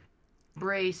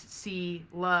embrace, see,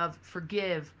 love,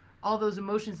 forgive, all those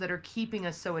emotions that are keeping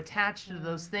us so attached to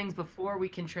those things before we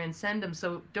can transcend them.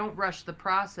 So don't rush the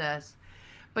process,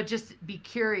 but just be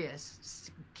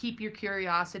curious. Keep your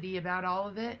curiosity about all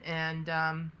of it,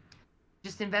 and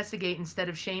just investigate instead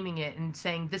of shaming it and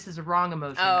saying this is a wrong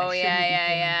emotion. Oh,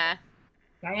 yeah.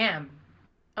 I am.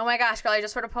 Oh my gosh, girl, I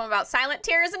just wrote a poem about silent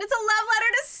tears, and it's a love letter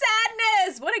to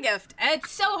sadness. What a gift.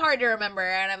 It's so hard to remember,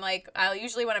 and I'm like,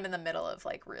 usually when I'm in the middle of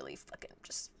like really fucking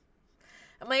just,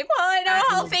 I'm like, well, I know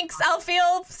I'll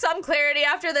feel some clarity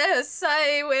after this.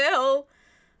 I will.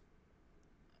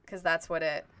 Because that's what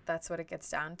it gets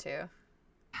down to.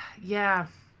 Yeah.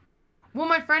 Well,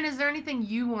 my friend, is there anything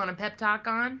you want to pep talk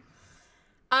on?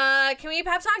 Can we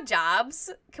pep talk jobs?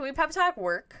 Can we pep talk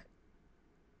work?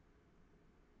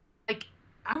 Like,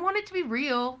 I want it to be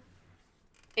real.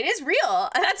 It is real.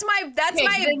 That's my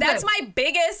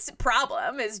biggest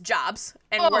problem is jobs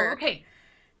and work. Okay.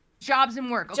 Jobs and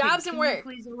work. Okay, jobs and work.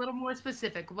 Please, a little more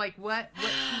specific. Like what to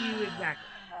you exactly?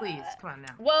 Please, come on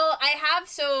now. Well, I have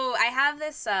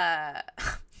this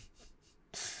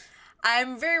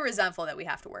I'm very resentful that we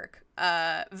have to work.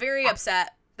 Very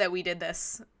upset that we did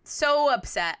this. So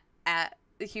upset at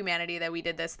humanity that we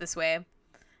did this way.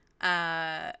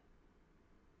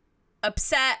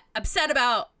 Upset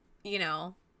about, you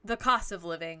know, the cost of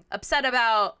living. Upset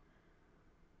about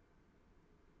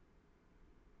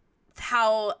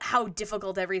how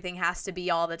difficult everything has to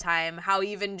be all the time. How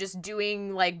even just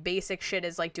doing like basic shit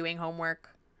is like doing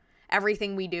homework.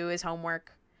 Everything we do is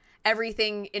homework.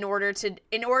 Everything in order for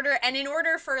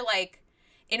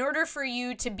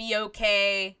you to be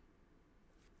okay,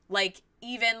 like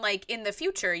even like in the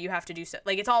future you have to do so,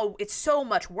 like it's so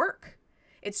much work.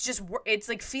 It's just, it's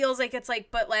like, feels like it's like,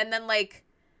 but, and then like,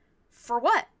 for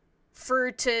what?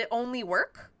 To only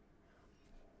work?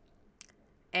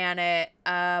 And it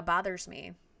bothers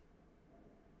me.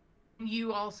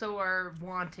 You also are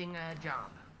wanting a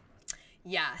job.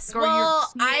 Yes. Well,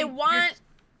 I want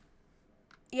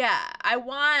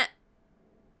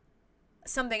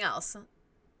something else.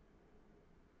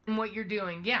 And what you're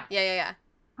doing, yeah. Yeah.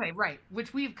 Okay, right.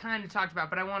 Which we've kind of talked about,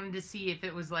 but I wanted to see if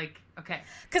it was like, okay.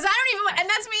 Because I don't even, and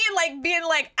that's me like being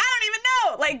like, I don't even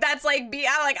know. Like that's like,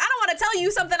 I don't want to tell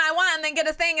you something I want and then get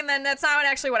a thing and then that's not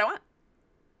actually what I want.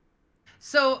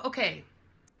 So, okay.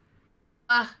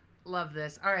 Love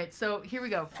this. All right, so here we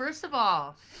go. First of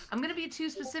all, I'm going to be too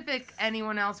specific,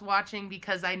 anyone else watching,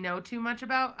 because I know too much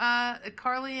about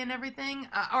Carly and everything.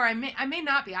 Or I may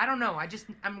not be. I don't know.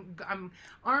 I'm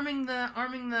arming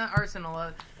the arsenal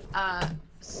of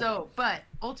But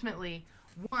ultimately,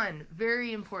 one,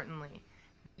 very importantly,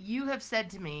 you have said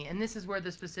to me, and this is where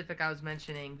the specific I was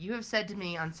mentioning, you have said to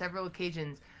me on several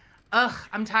occasions, ugh,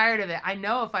 I'm tired of it. I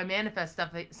know if I manifest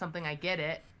something, I get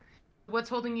it. What's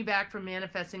holding you back from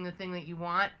manifesting the thing that you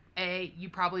want? A, you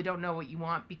probably don't know what you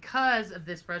want because of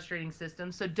this frustrating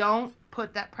system. So don't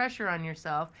put that pressure on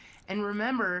yourself. And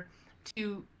remember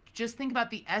to just think about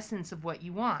the essence of what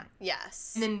you want.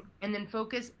 Yes. And then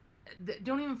focus.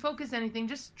 Don't even focus anything.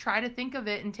 Just try to think of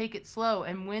it and take it slow.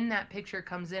 And when that picture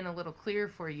comes in a little clear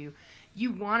for you,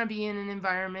 you want to be in an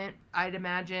environment, I'd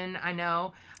imagine, I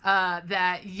know,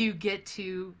 that you get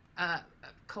to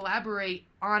collaborate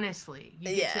honestly.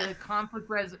 You get to conflict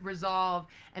resolve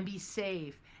and be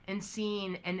safe and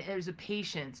seen, and there's a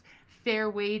patience, fair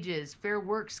wages, fair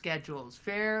work schedules,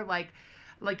 fair like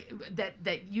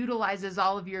that utilizes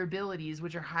all of your abilities,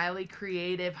 which are highly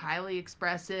creative, highly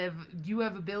expressive. You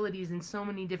have abilities in so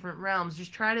many different realms.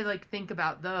 Just try to like think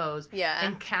about those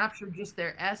and capture just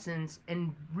their essence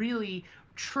and really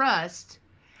trust,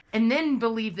 and then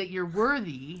believe that you're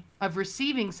worthy of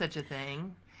receiving such a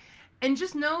thing. And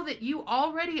just know that you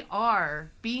already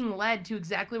are being led to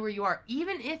exactly where you are,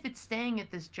 even if it's staying at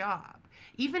this job,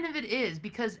 even if it is,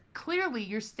 because clearly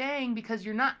you're staying because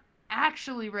you're not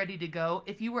actually ready to go.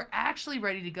 If you were actually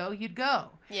ready to go, you'd go.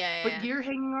 But you're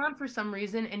hanging on for some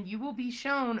reason, and you will be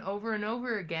shown over and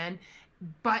over again,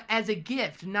 but as a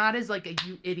gift, not as like a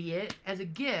you idiot, as a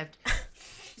gift.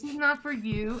 This is not for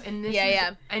you, and this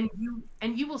and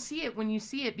you will see it when you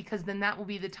see it, because then that will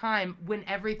be the time when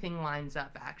everything lines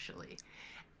up. Actually,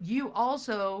 you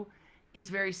also, it's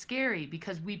very scary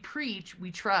because we preach, we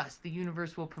trust, the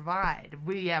universe will provide,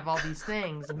 we have all these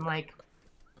things, and like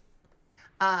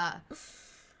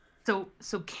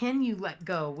so can you let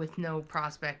go with no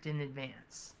prospect in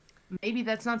advance? Maybe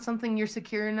that's not something you're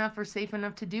secure enough or safe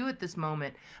enough to do at this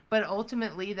moment, but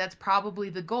ultimately that's probably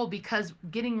the goal, because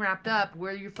getting wrapped up,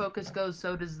 where your focus goes,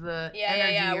 so does the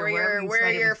energy.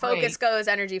 Where your focus goes,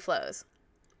 energy flows.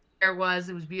 It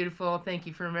was beautiful. Thank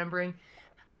you for remembering.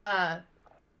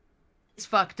 It's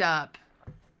fucked up.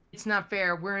 It's not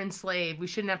fair. We're enslaved. We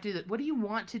shouldn't have to do that. What do you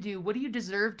want to do? What do you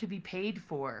deserve to be paid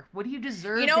for? What do you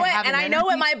deserve? You know what? And I know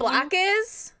what my block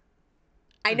is.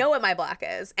 I know what my block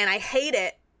is, and I hate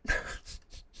it.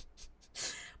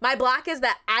 My block is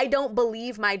that I don't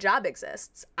believe my job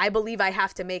exists. I believe I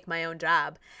have to make my own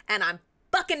job, and I'm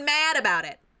fucking mad about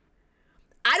it.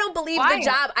 I don't believe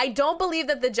I don't believe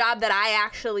that the job that I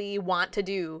actually want to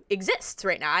do exists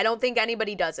right now. I don't think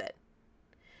anybody does it.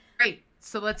 Great.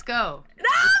 So let's go. No,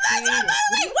 that's not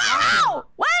like, wow!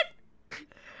 What?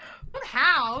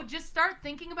 How? Just start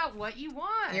thinking about what you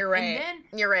want. You're right. And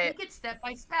then take it step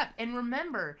by step. And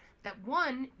remember that,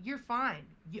 one, you're fine.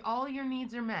 All your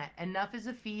needs are met. Enough is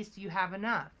a feast. You have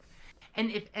enough. And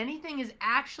if anything is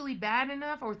actually bad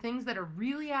enough, or things that are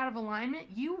really out of alignment,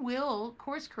 you will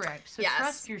course correct. So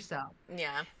trust yourself.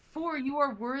 Yeah. For you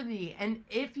are worthy. And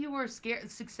if you are scared,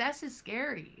 success is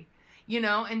scary, you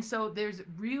know? And so there's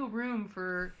real room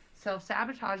for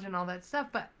self-sabotage and all that stuff.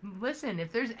 But listen,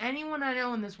 if there's anyone I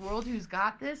know in this world who's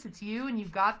got this, it's you, and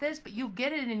you've got this, but you'll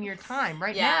get it in your time.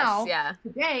 Right now,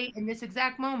 today, in this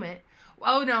exact moment.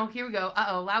 Oh no, here we go.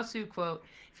 Lao Tzu quote.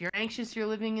 If you're anxious, you're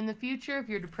living in the future. If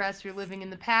you're depressed, you're living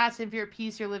in the past. If you're at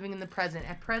peace, you're living in the present.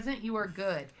 At present, you are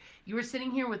good. You are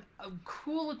sitting here with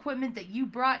cool equipment that you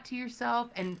brought to yourself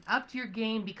and up to your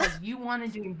game because you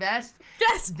wanted to invest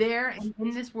there and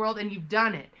in this world, and you've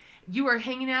done it. You are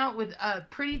hanging out with a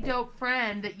pretty dope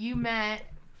friend that you met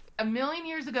 1,000,000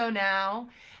 years ago now,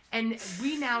 and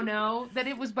we now know that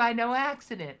it was by no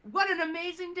accident. What an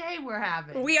amazing day we're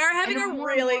having. We are having a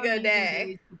really good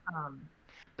day.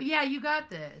 But yeah, you got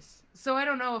this. So I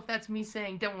don't know if that's me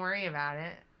saying don't worry about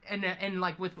it, and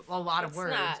like with a lot of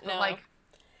words, but like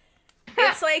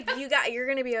it's like you're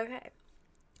gonna be okay.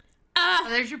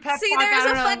 There's your pep talk. See,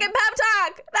 there's a fucking pep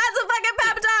talk. That's a fucking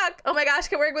pep talk. Oh my gosh,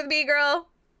 can work with me, girl.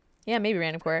 Yeah, maybe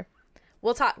Random Core.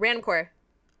 We'll talk. Random Core.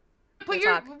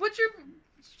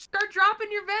 Start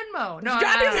dropping your Venmo. No,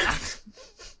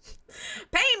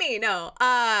 pay me. No.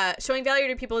 Showing value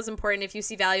to people is important. If you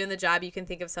see value in the job, you can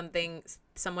think of something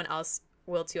someone else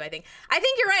will too, I think. I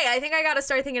think you're right. I think I got to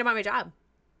start thinking about my job.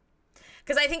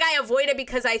 Because I think I avoid it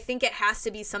because I think it has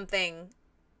to be something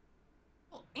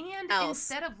else.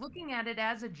 Instead of looking at it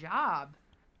as a job,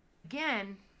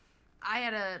 again, I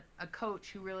had a coach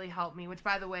who really helped me, which,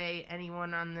 by the way,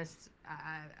 anyone on this,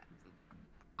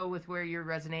 go with where you're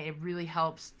resonating. It really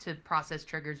helps to process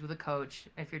triggers with a coach.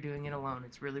 If you're doing it alone,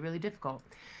 it's really, really difficult.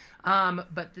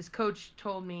 But this coach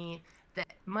told me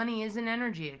that money is an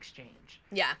energy exchange.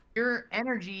 Yeah. Your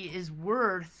energy is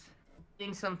worth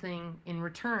getting something in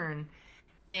return.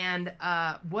 And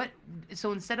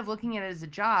so instead of looking at it as a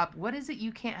job, what is it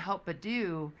you can't help but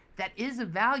do that is of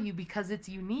value because it's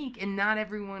unique and not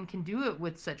everyone can do it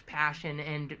with such passion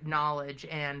and knowledge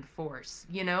and force,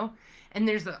 you know? And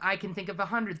I can think of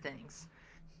 100 things.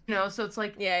 You know, so it's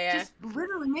like, just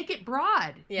literally make it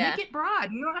broad. Make it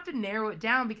broad. You don't have to narrow it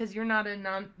down because you're not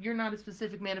a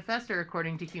specific manifestor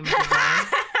according to human design.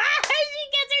 She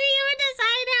gets her human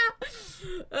design out.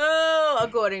 Oh,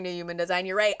 according to human design,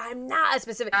 you're right. I'm not a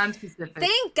specific. I'm specific.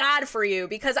 Thank God for you,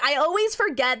 because I always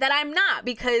forget that I'm not,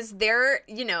 because they're,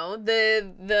 you know,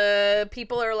 the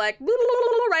people are like,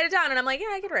 write it down, and I'm like, yeah,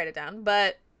 I could write it down,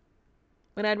 but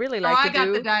what I'd really like to do. I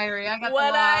got the diary. I got what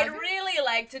the log. I'd really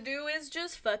like to do is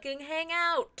just fucking hang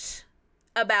out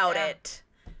about it.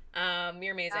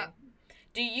 You're amazing.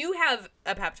 Do you have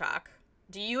a pep talk?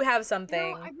 Do you have something?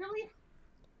 You know, I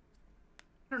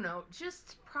don't know.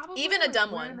 Just probably even a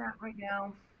dumb one. Where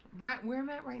I'm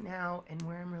at right now, and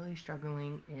where I'm really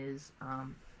struggling is,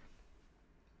 I'm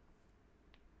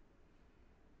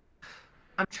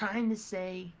trying to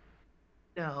say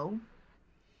no.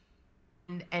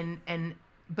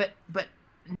 But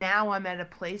now I'm at a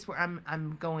place where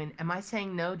I'm going, am I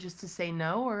saying no just to say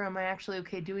no, or am I actually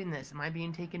okay doing this? Am I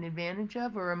being taken advantage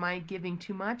of, or am I giving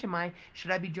too much?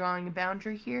 Should I be drawing a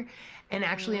boundary here? And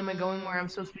actually, am I going where I'm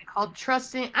supposed to be called?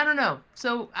 Trusting? I don't know.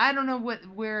 So I don't know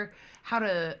how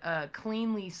to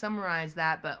cleanly summarize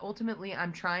that, but ultimately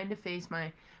I'm trying to face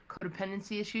my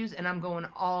codependency issues, and I'm going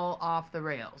all off the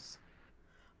rails.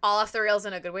 All off the rails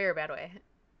in a good way or bad way?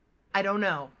 I don't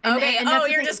know. Okay. And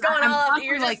you're just going all.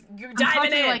 You're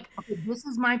diving in. Like, okay, this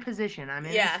is my position. I'm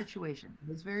in a situation.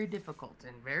 It's very difficult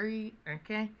and very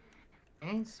okay.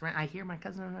 I hear my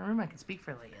cousin in the room. I can speak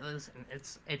freely. Listen,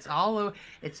 it's all over.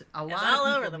 It's a lot all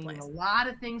of over the place. A lot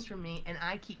of things from me, and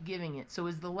I keep giving it. So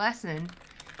is the lesson.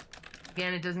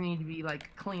 Again, it doesn't need to be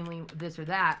like cleanly this or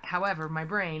that. However, my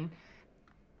brain.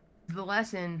 The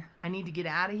lesson. I need to get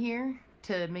out of here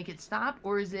to make it stop,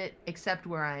 or is it accept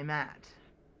where I'm at?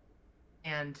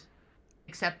 And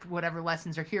accept whatever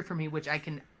lessons are here for me, which I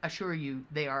can assure you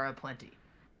they are aplenty.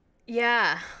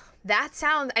 Yeah, that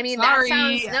sounds,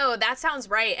 that sounds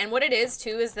right. And what it is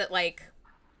too is that, like,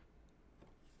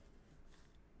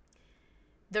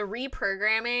 the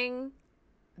reprogramming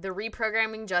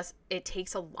just, it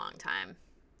takes a long time.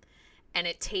 And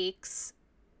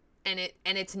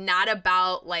it's not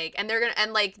about, like,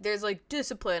 there's like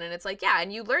discipline, and it's like, yeah,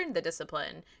 and you learn the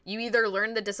discipline. You either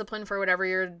learn the discipline for whatever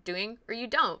you're doing or you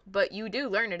don't, but you do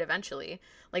learn it eventually.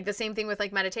 Like the same thing with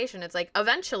like meditation. It's like,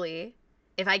 eventually,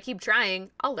 if I keep trying,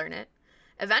 I'll learn it.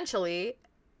 Eventually,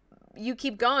 you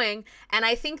keep going. And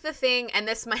I think the thing, and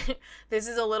this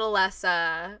is a little less,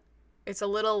 it's a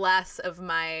little less of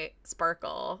my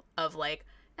sparkle of like,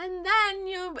 and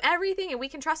then everything, and we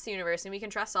can trust the universe and we can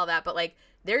trust all that, but like,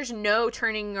 there's no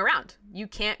turning around. You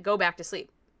can't go back to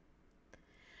sleep.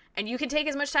 And you can take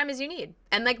as much time as you need.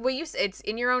 And like what you said, it's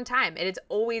in your own time. And it's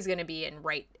always going to be and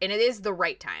it is the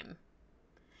right time.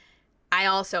 I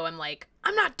also am like,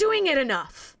 I'm not doing it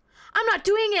enough. I'm not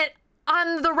doing it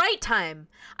on the right time.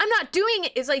 I'm not doing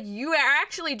it. It's like, you are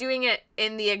actually doing it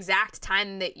in the exact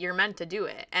time that you're meant to do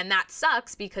it. And that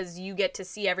sucks because you get to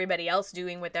see everybody else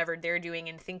doing whatever they're doing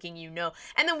and thinking you know.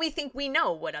 And then we think we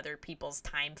know what other people's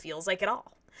time feels like at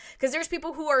all. Because there's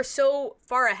people who are so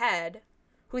far ahead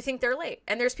who think they're late.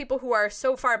 And there's people who are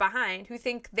so far behind who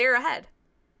think they're ahead.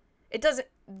 It doesn't,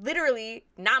 literally,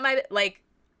 not my, like,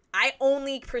 I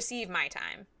only perceive my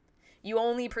time. You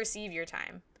only perceive your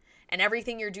time. And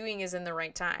everything you're doing is in the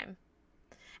right time.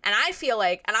 And I feel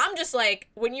like, and I'm just like,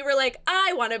 when you were like,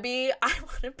 I want to be a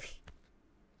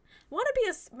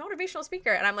motivational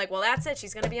speaker. And I'm like, well, that's it.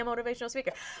 She's going to be a motivational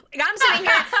speaker. Like, I'm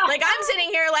sitting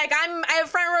here, I have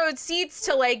front row seats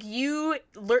to like you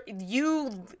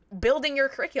building your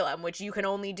curriculum, which you can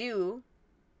only do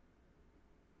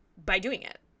by doing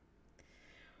it.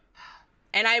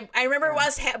 And I remember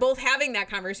us both having that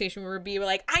conversation where we were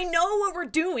like, I know what we're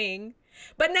doing,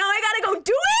 but now I gotta go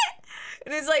do it.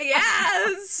 And it's like,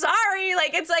 yeah, sorry.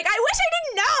 Like, it's like, I wish I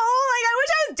didn't know. Like, I wish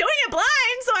I was doing it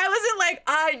blind. So I wasn't like,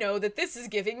 I know that this is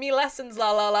giving me lessons,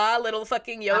 la la la, little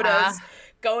fucking Yodas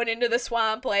going into the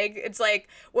swamp. Like, it's like,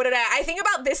 I think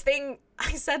about this thing.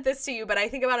 I said this to you, but I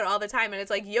think about it all the time. And it's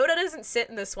like, Yoda doesn't sit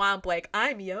in the swamp like,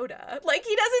 I'm Yoda. Like,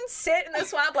 he doesn't sit in the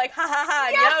swamp like, ha ha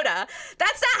ha, Yoda.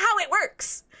 That's not how it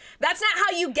works. That's not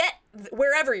how you get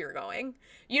wherever you're going.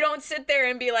 You don't sit there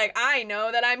and be like, I know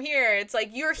that I'm here. It's like,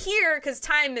 you're here because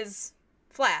time is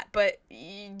flat, but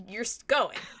you're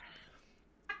going.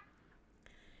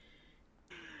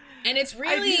 And it's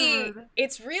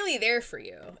really there for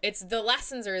you. It's the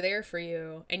lessons are there for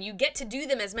you, and you get to do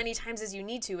them as many times as you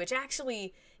need to, which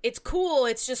actually, it's cool.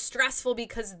 It's just stressful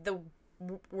because the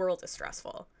world is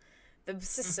stressful. The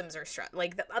systems are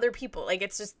like the other people, like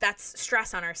it's just, that's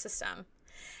stress on our system.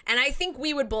 And I think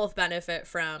we would both benefit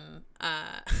from,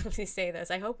 let me say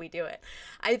this, I hope we do it.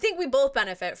 I think we both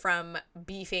benefit from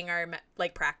beefing our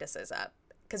like practices up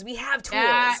because we have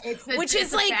tools, which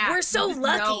is like, we're so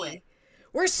lucky.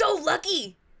 We're so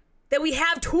lucky that we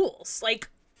have tools. Like,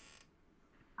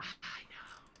 I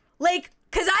know. Like,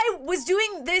 because I was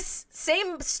doing this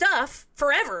same stuff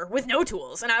forever with no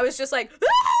tools. And I was just like,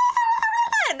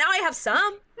 and now I have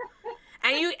some.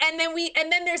 And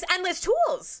then there's endless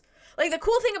tools. Like, the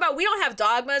cool thing about, we don't have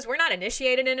dogmas. We're not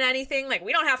initiated in anything. Like,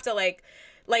 we don't have to, like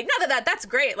not that's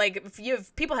great. Like,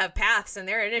 if people have paths and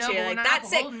they're initiated, like, that's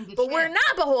sick. But we're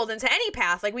not beholden to any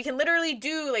path. Like, we can literally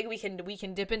do, like, we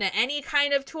can dip into any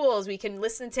kind of tools. We can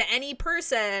listen to any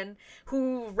person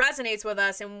who resonates with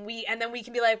us, and then we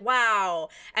can be like, wow.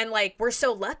 And, like, we're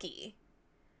so lucky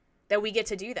that we get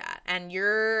to do that. And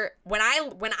when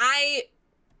I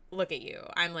look at you,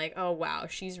 I'm like, oh, wow,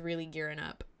 she's really gearing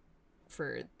up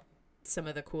for some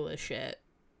of the coolest shit.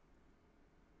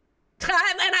 And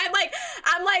I'm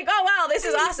like, oh wow, this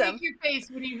is awesome. Make your face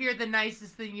when you hear the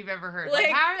nicest thing you've ever heard. Like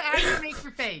how do you make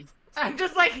your face? I'm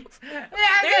just like, yeah,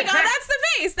 there you go. That's the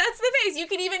face. That's the face. You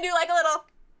can even do like a little.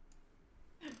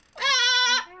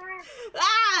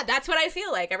 That's what I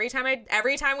feel like every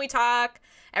time we talk.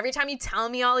 Every time you tell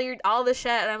me all the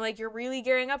shit, and I'm like, you're really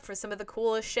gearing up for some of the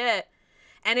coolest shit.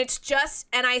 And it's just,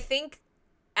 and I think,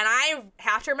 and I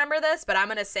have to remember this, but I'm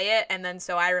gonna say it, and then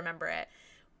so I remember it.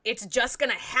 It's just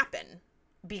gonna happen.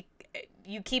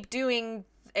 You keep doing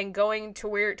and going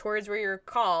to towards where you're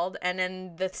called, and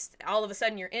then all of a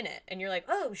sudden you're in it, and you're like,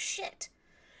 oh shit,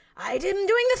 I'm doing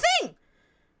the thing.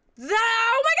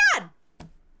 Oh my god.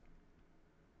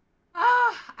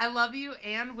 I love you.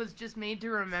 And was just made to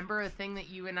remember a thing that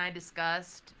you and I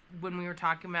discussed when we were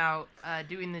talking about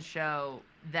doing the show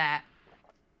that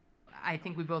I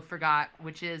think we both forgot,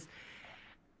 which is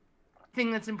thing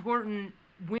that's important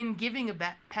when giving a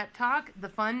pep talk. The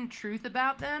fun truth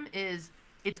about them is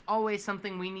it's always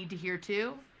something we need to hear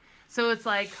too. So it's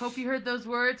like, hope you heard those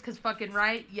words, because fucking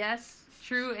right, yes,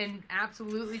 true, and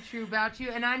absolutely true about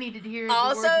you. And I needed to hear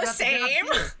also the words about same.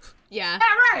 Yeah,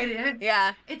 right.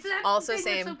 Yeah, it's also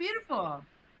same. It's so beautiful.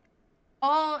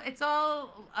 It's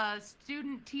all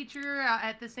student teacher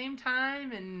at the same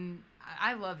time, and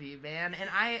I love you, man, and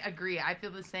I agree. I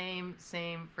feel the same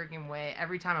freaking way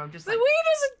every time. I'm just like, we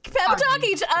just pep talk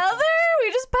each other.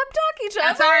 We just pep talk each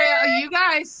other. Sorry, you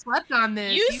guys slept on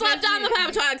this. You slept on the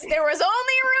pep talks. There was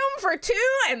only room for two,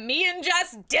 and me and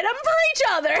Jess did them for each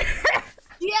other.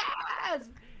 Yes.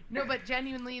 No, but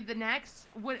genuinely, the next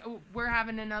we're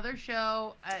having another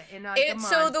show in like a month.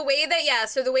 So the way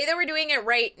that we're doing it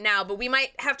right now, but we might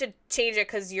have to change it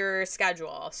because your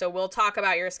schedule. So we'll talk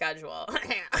about your schedule.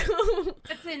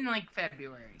 It's in like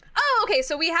February. Oh, okay.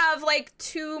 So we have like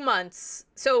 2 months.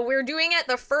 So we're doing it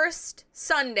the first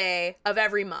Sunday of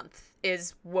every month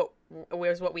is what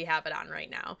we have it on right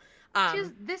now.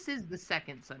 This is the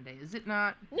second Sunday, is it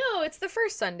not? No, it's the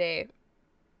first Sunday.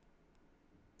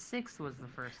 6th was the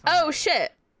first Sunday. Oh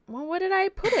shit. Well, what did I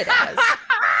put it as?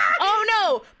 Oh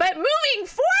no! But moving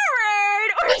forward,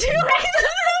 we're doing the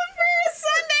first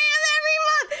Sunday of every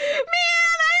month.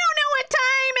 Man, I don't know what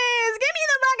time is. Get me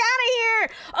the fuck out of here.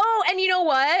 Oh, and you know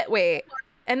what? Wait.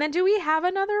 And then do we have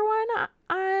another one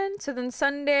on? So then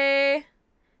Sunday.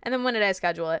 And then when did I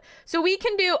schedule it? So we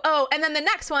can do. Oh, and then the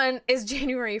next one is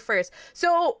January 1st.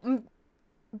 So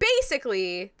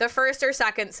basically the first or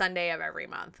second Sunday of every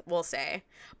month, we'll say.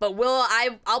 But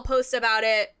I'll post about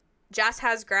it. Jess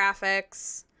has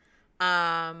graphics.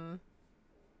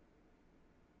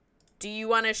 Do you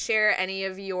want to share any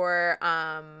of your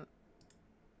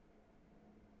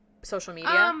social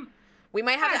media? We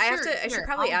might have. Yeah, I should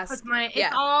probably ask.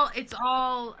 It's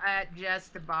all at Jess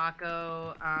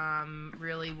Tabacco.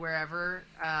 Really wherever.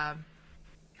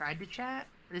 Tried to chat.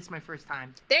 This is my first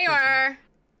time. There you are.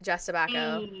 Jess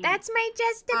Tabacco. Hey. That's my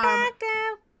Jess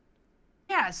Tabacco.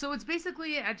 Yeah, so it's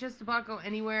basically at Jess Tabacco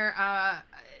anywhere.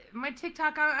 My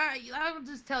TikTok, I'll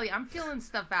just tell you, I'm feeling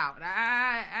stuff out.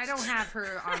 I don't have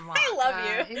her on lock. I love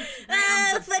you.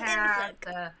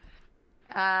 Instagram,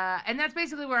 and that's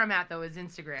basically where I'm at, though, is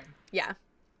Instagram. Yeah.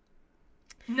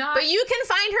 But you can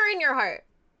find her in your heart.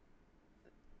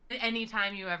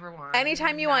 Anytime you ever want.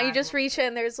 Anytime you want, you just reach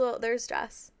in. There's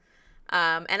Jess.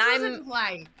 And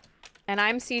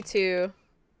I'm C2.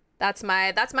 That's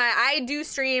my I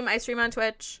stream on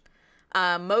Twitch.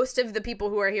 Most of the people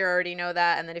who are here already know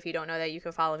that, and then if you don't know that, you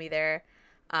can follow me there.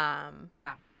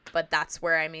 But that's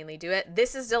where I mainly do it.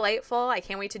 This is delightful. I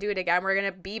can't wait to do it again. We're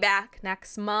gonna be back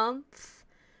next month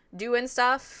doing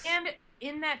stuff. And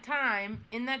in that time,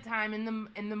 in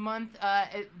the month,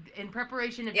 in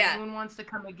preparation, if anyone wants to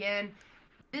come again,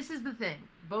 this is the thing.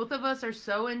 Both of us are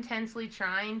so intensely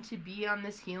trying to be on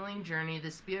this healing journey,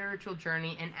 this spiritual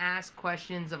journey, and ask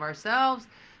questions of ourselves.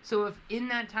 So if in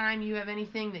that time you have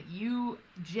anything that you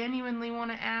genuinely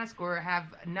want to ask or have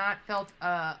not felt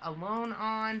alone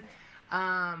on,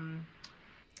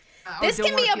 this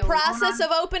can be a process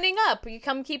of opening up. You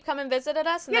keep coming visit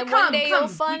us, and then one day you'll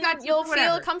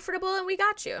feel comfortable, and we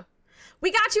got you.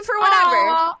 We got you for whatever.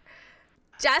 Aww.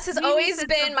 Jess has always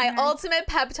been my ultimate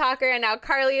pep talker, and now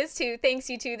Carly is too. Thanks,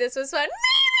 you two. This was fun. Mimi,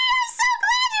 I'm so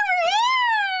glad you were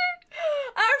here.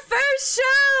 Our first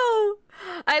show.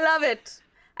 I love it.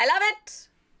 I love it.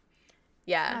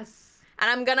 Yeah. Yes.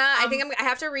 And I'm gonna, I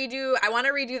have to redo, I want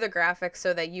to redo the graphics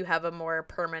so that you have a more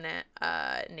permanent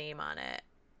name on it.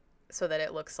 So that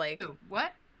it looks like.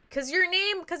 What? Because your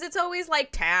name, because it's always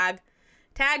like tag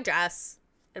Jess.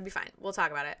 It'll be fine. We'll talk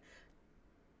about it.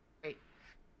 Great.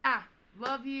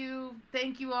 Love you.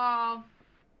 Thank you all.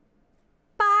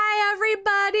 Bye,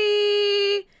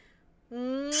 everybody.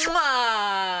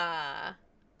 Mwah.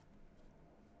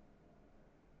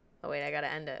 Oh, wait, I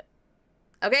gotta end it.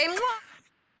 Okay. Is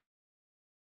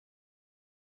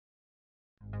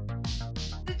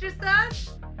it just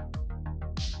us?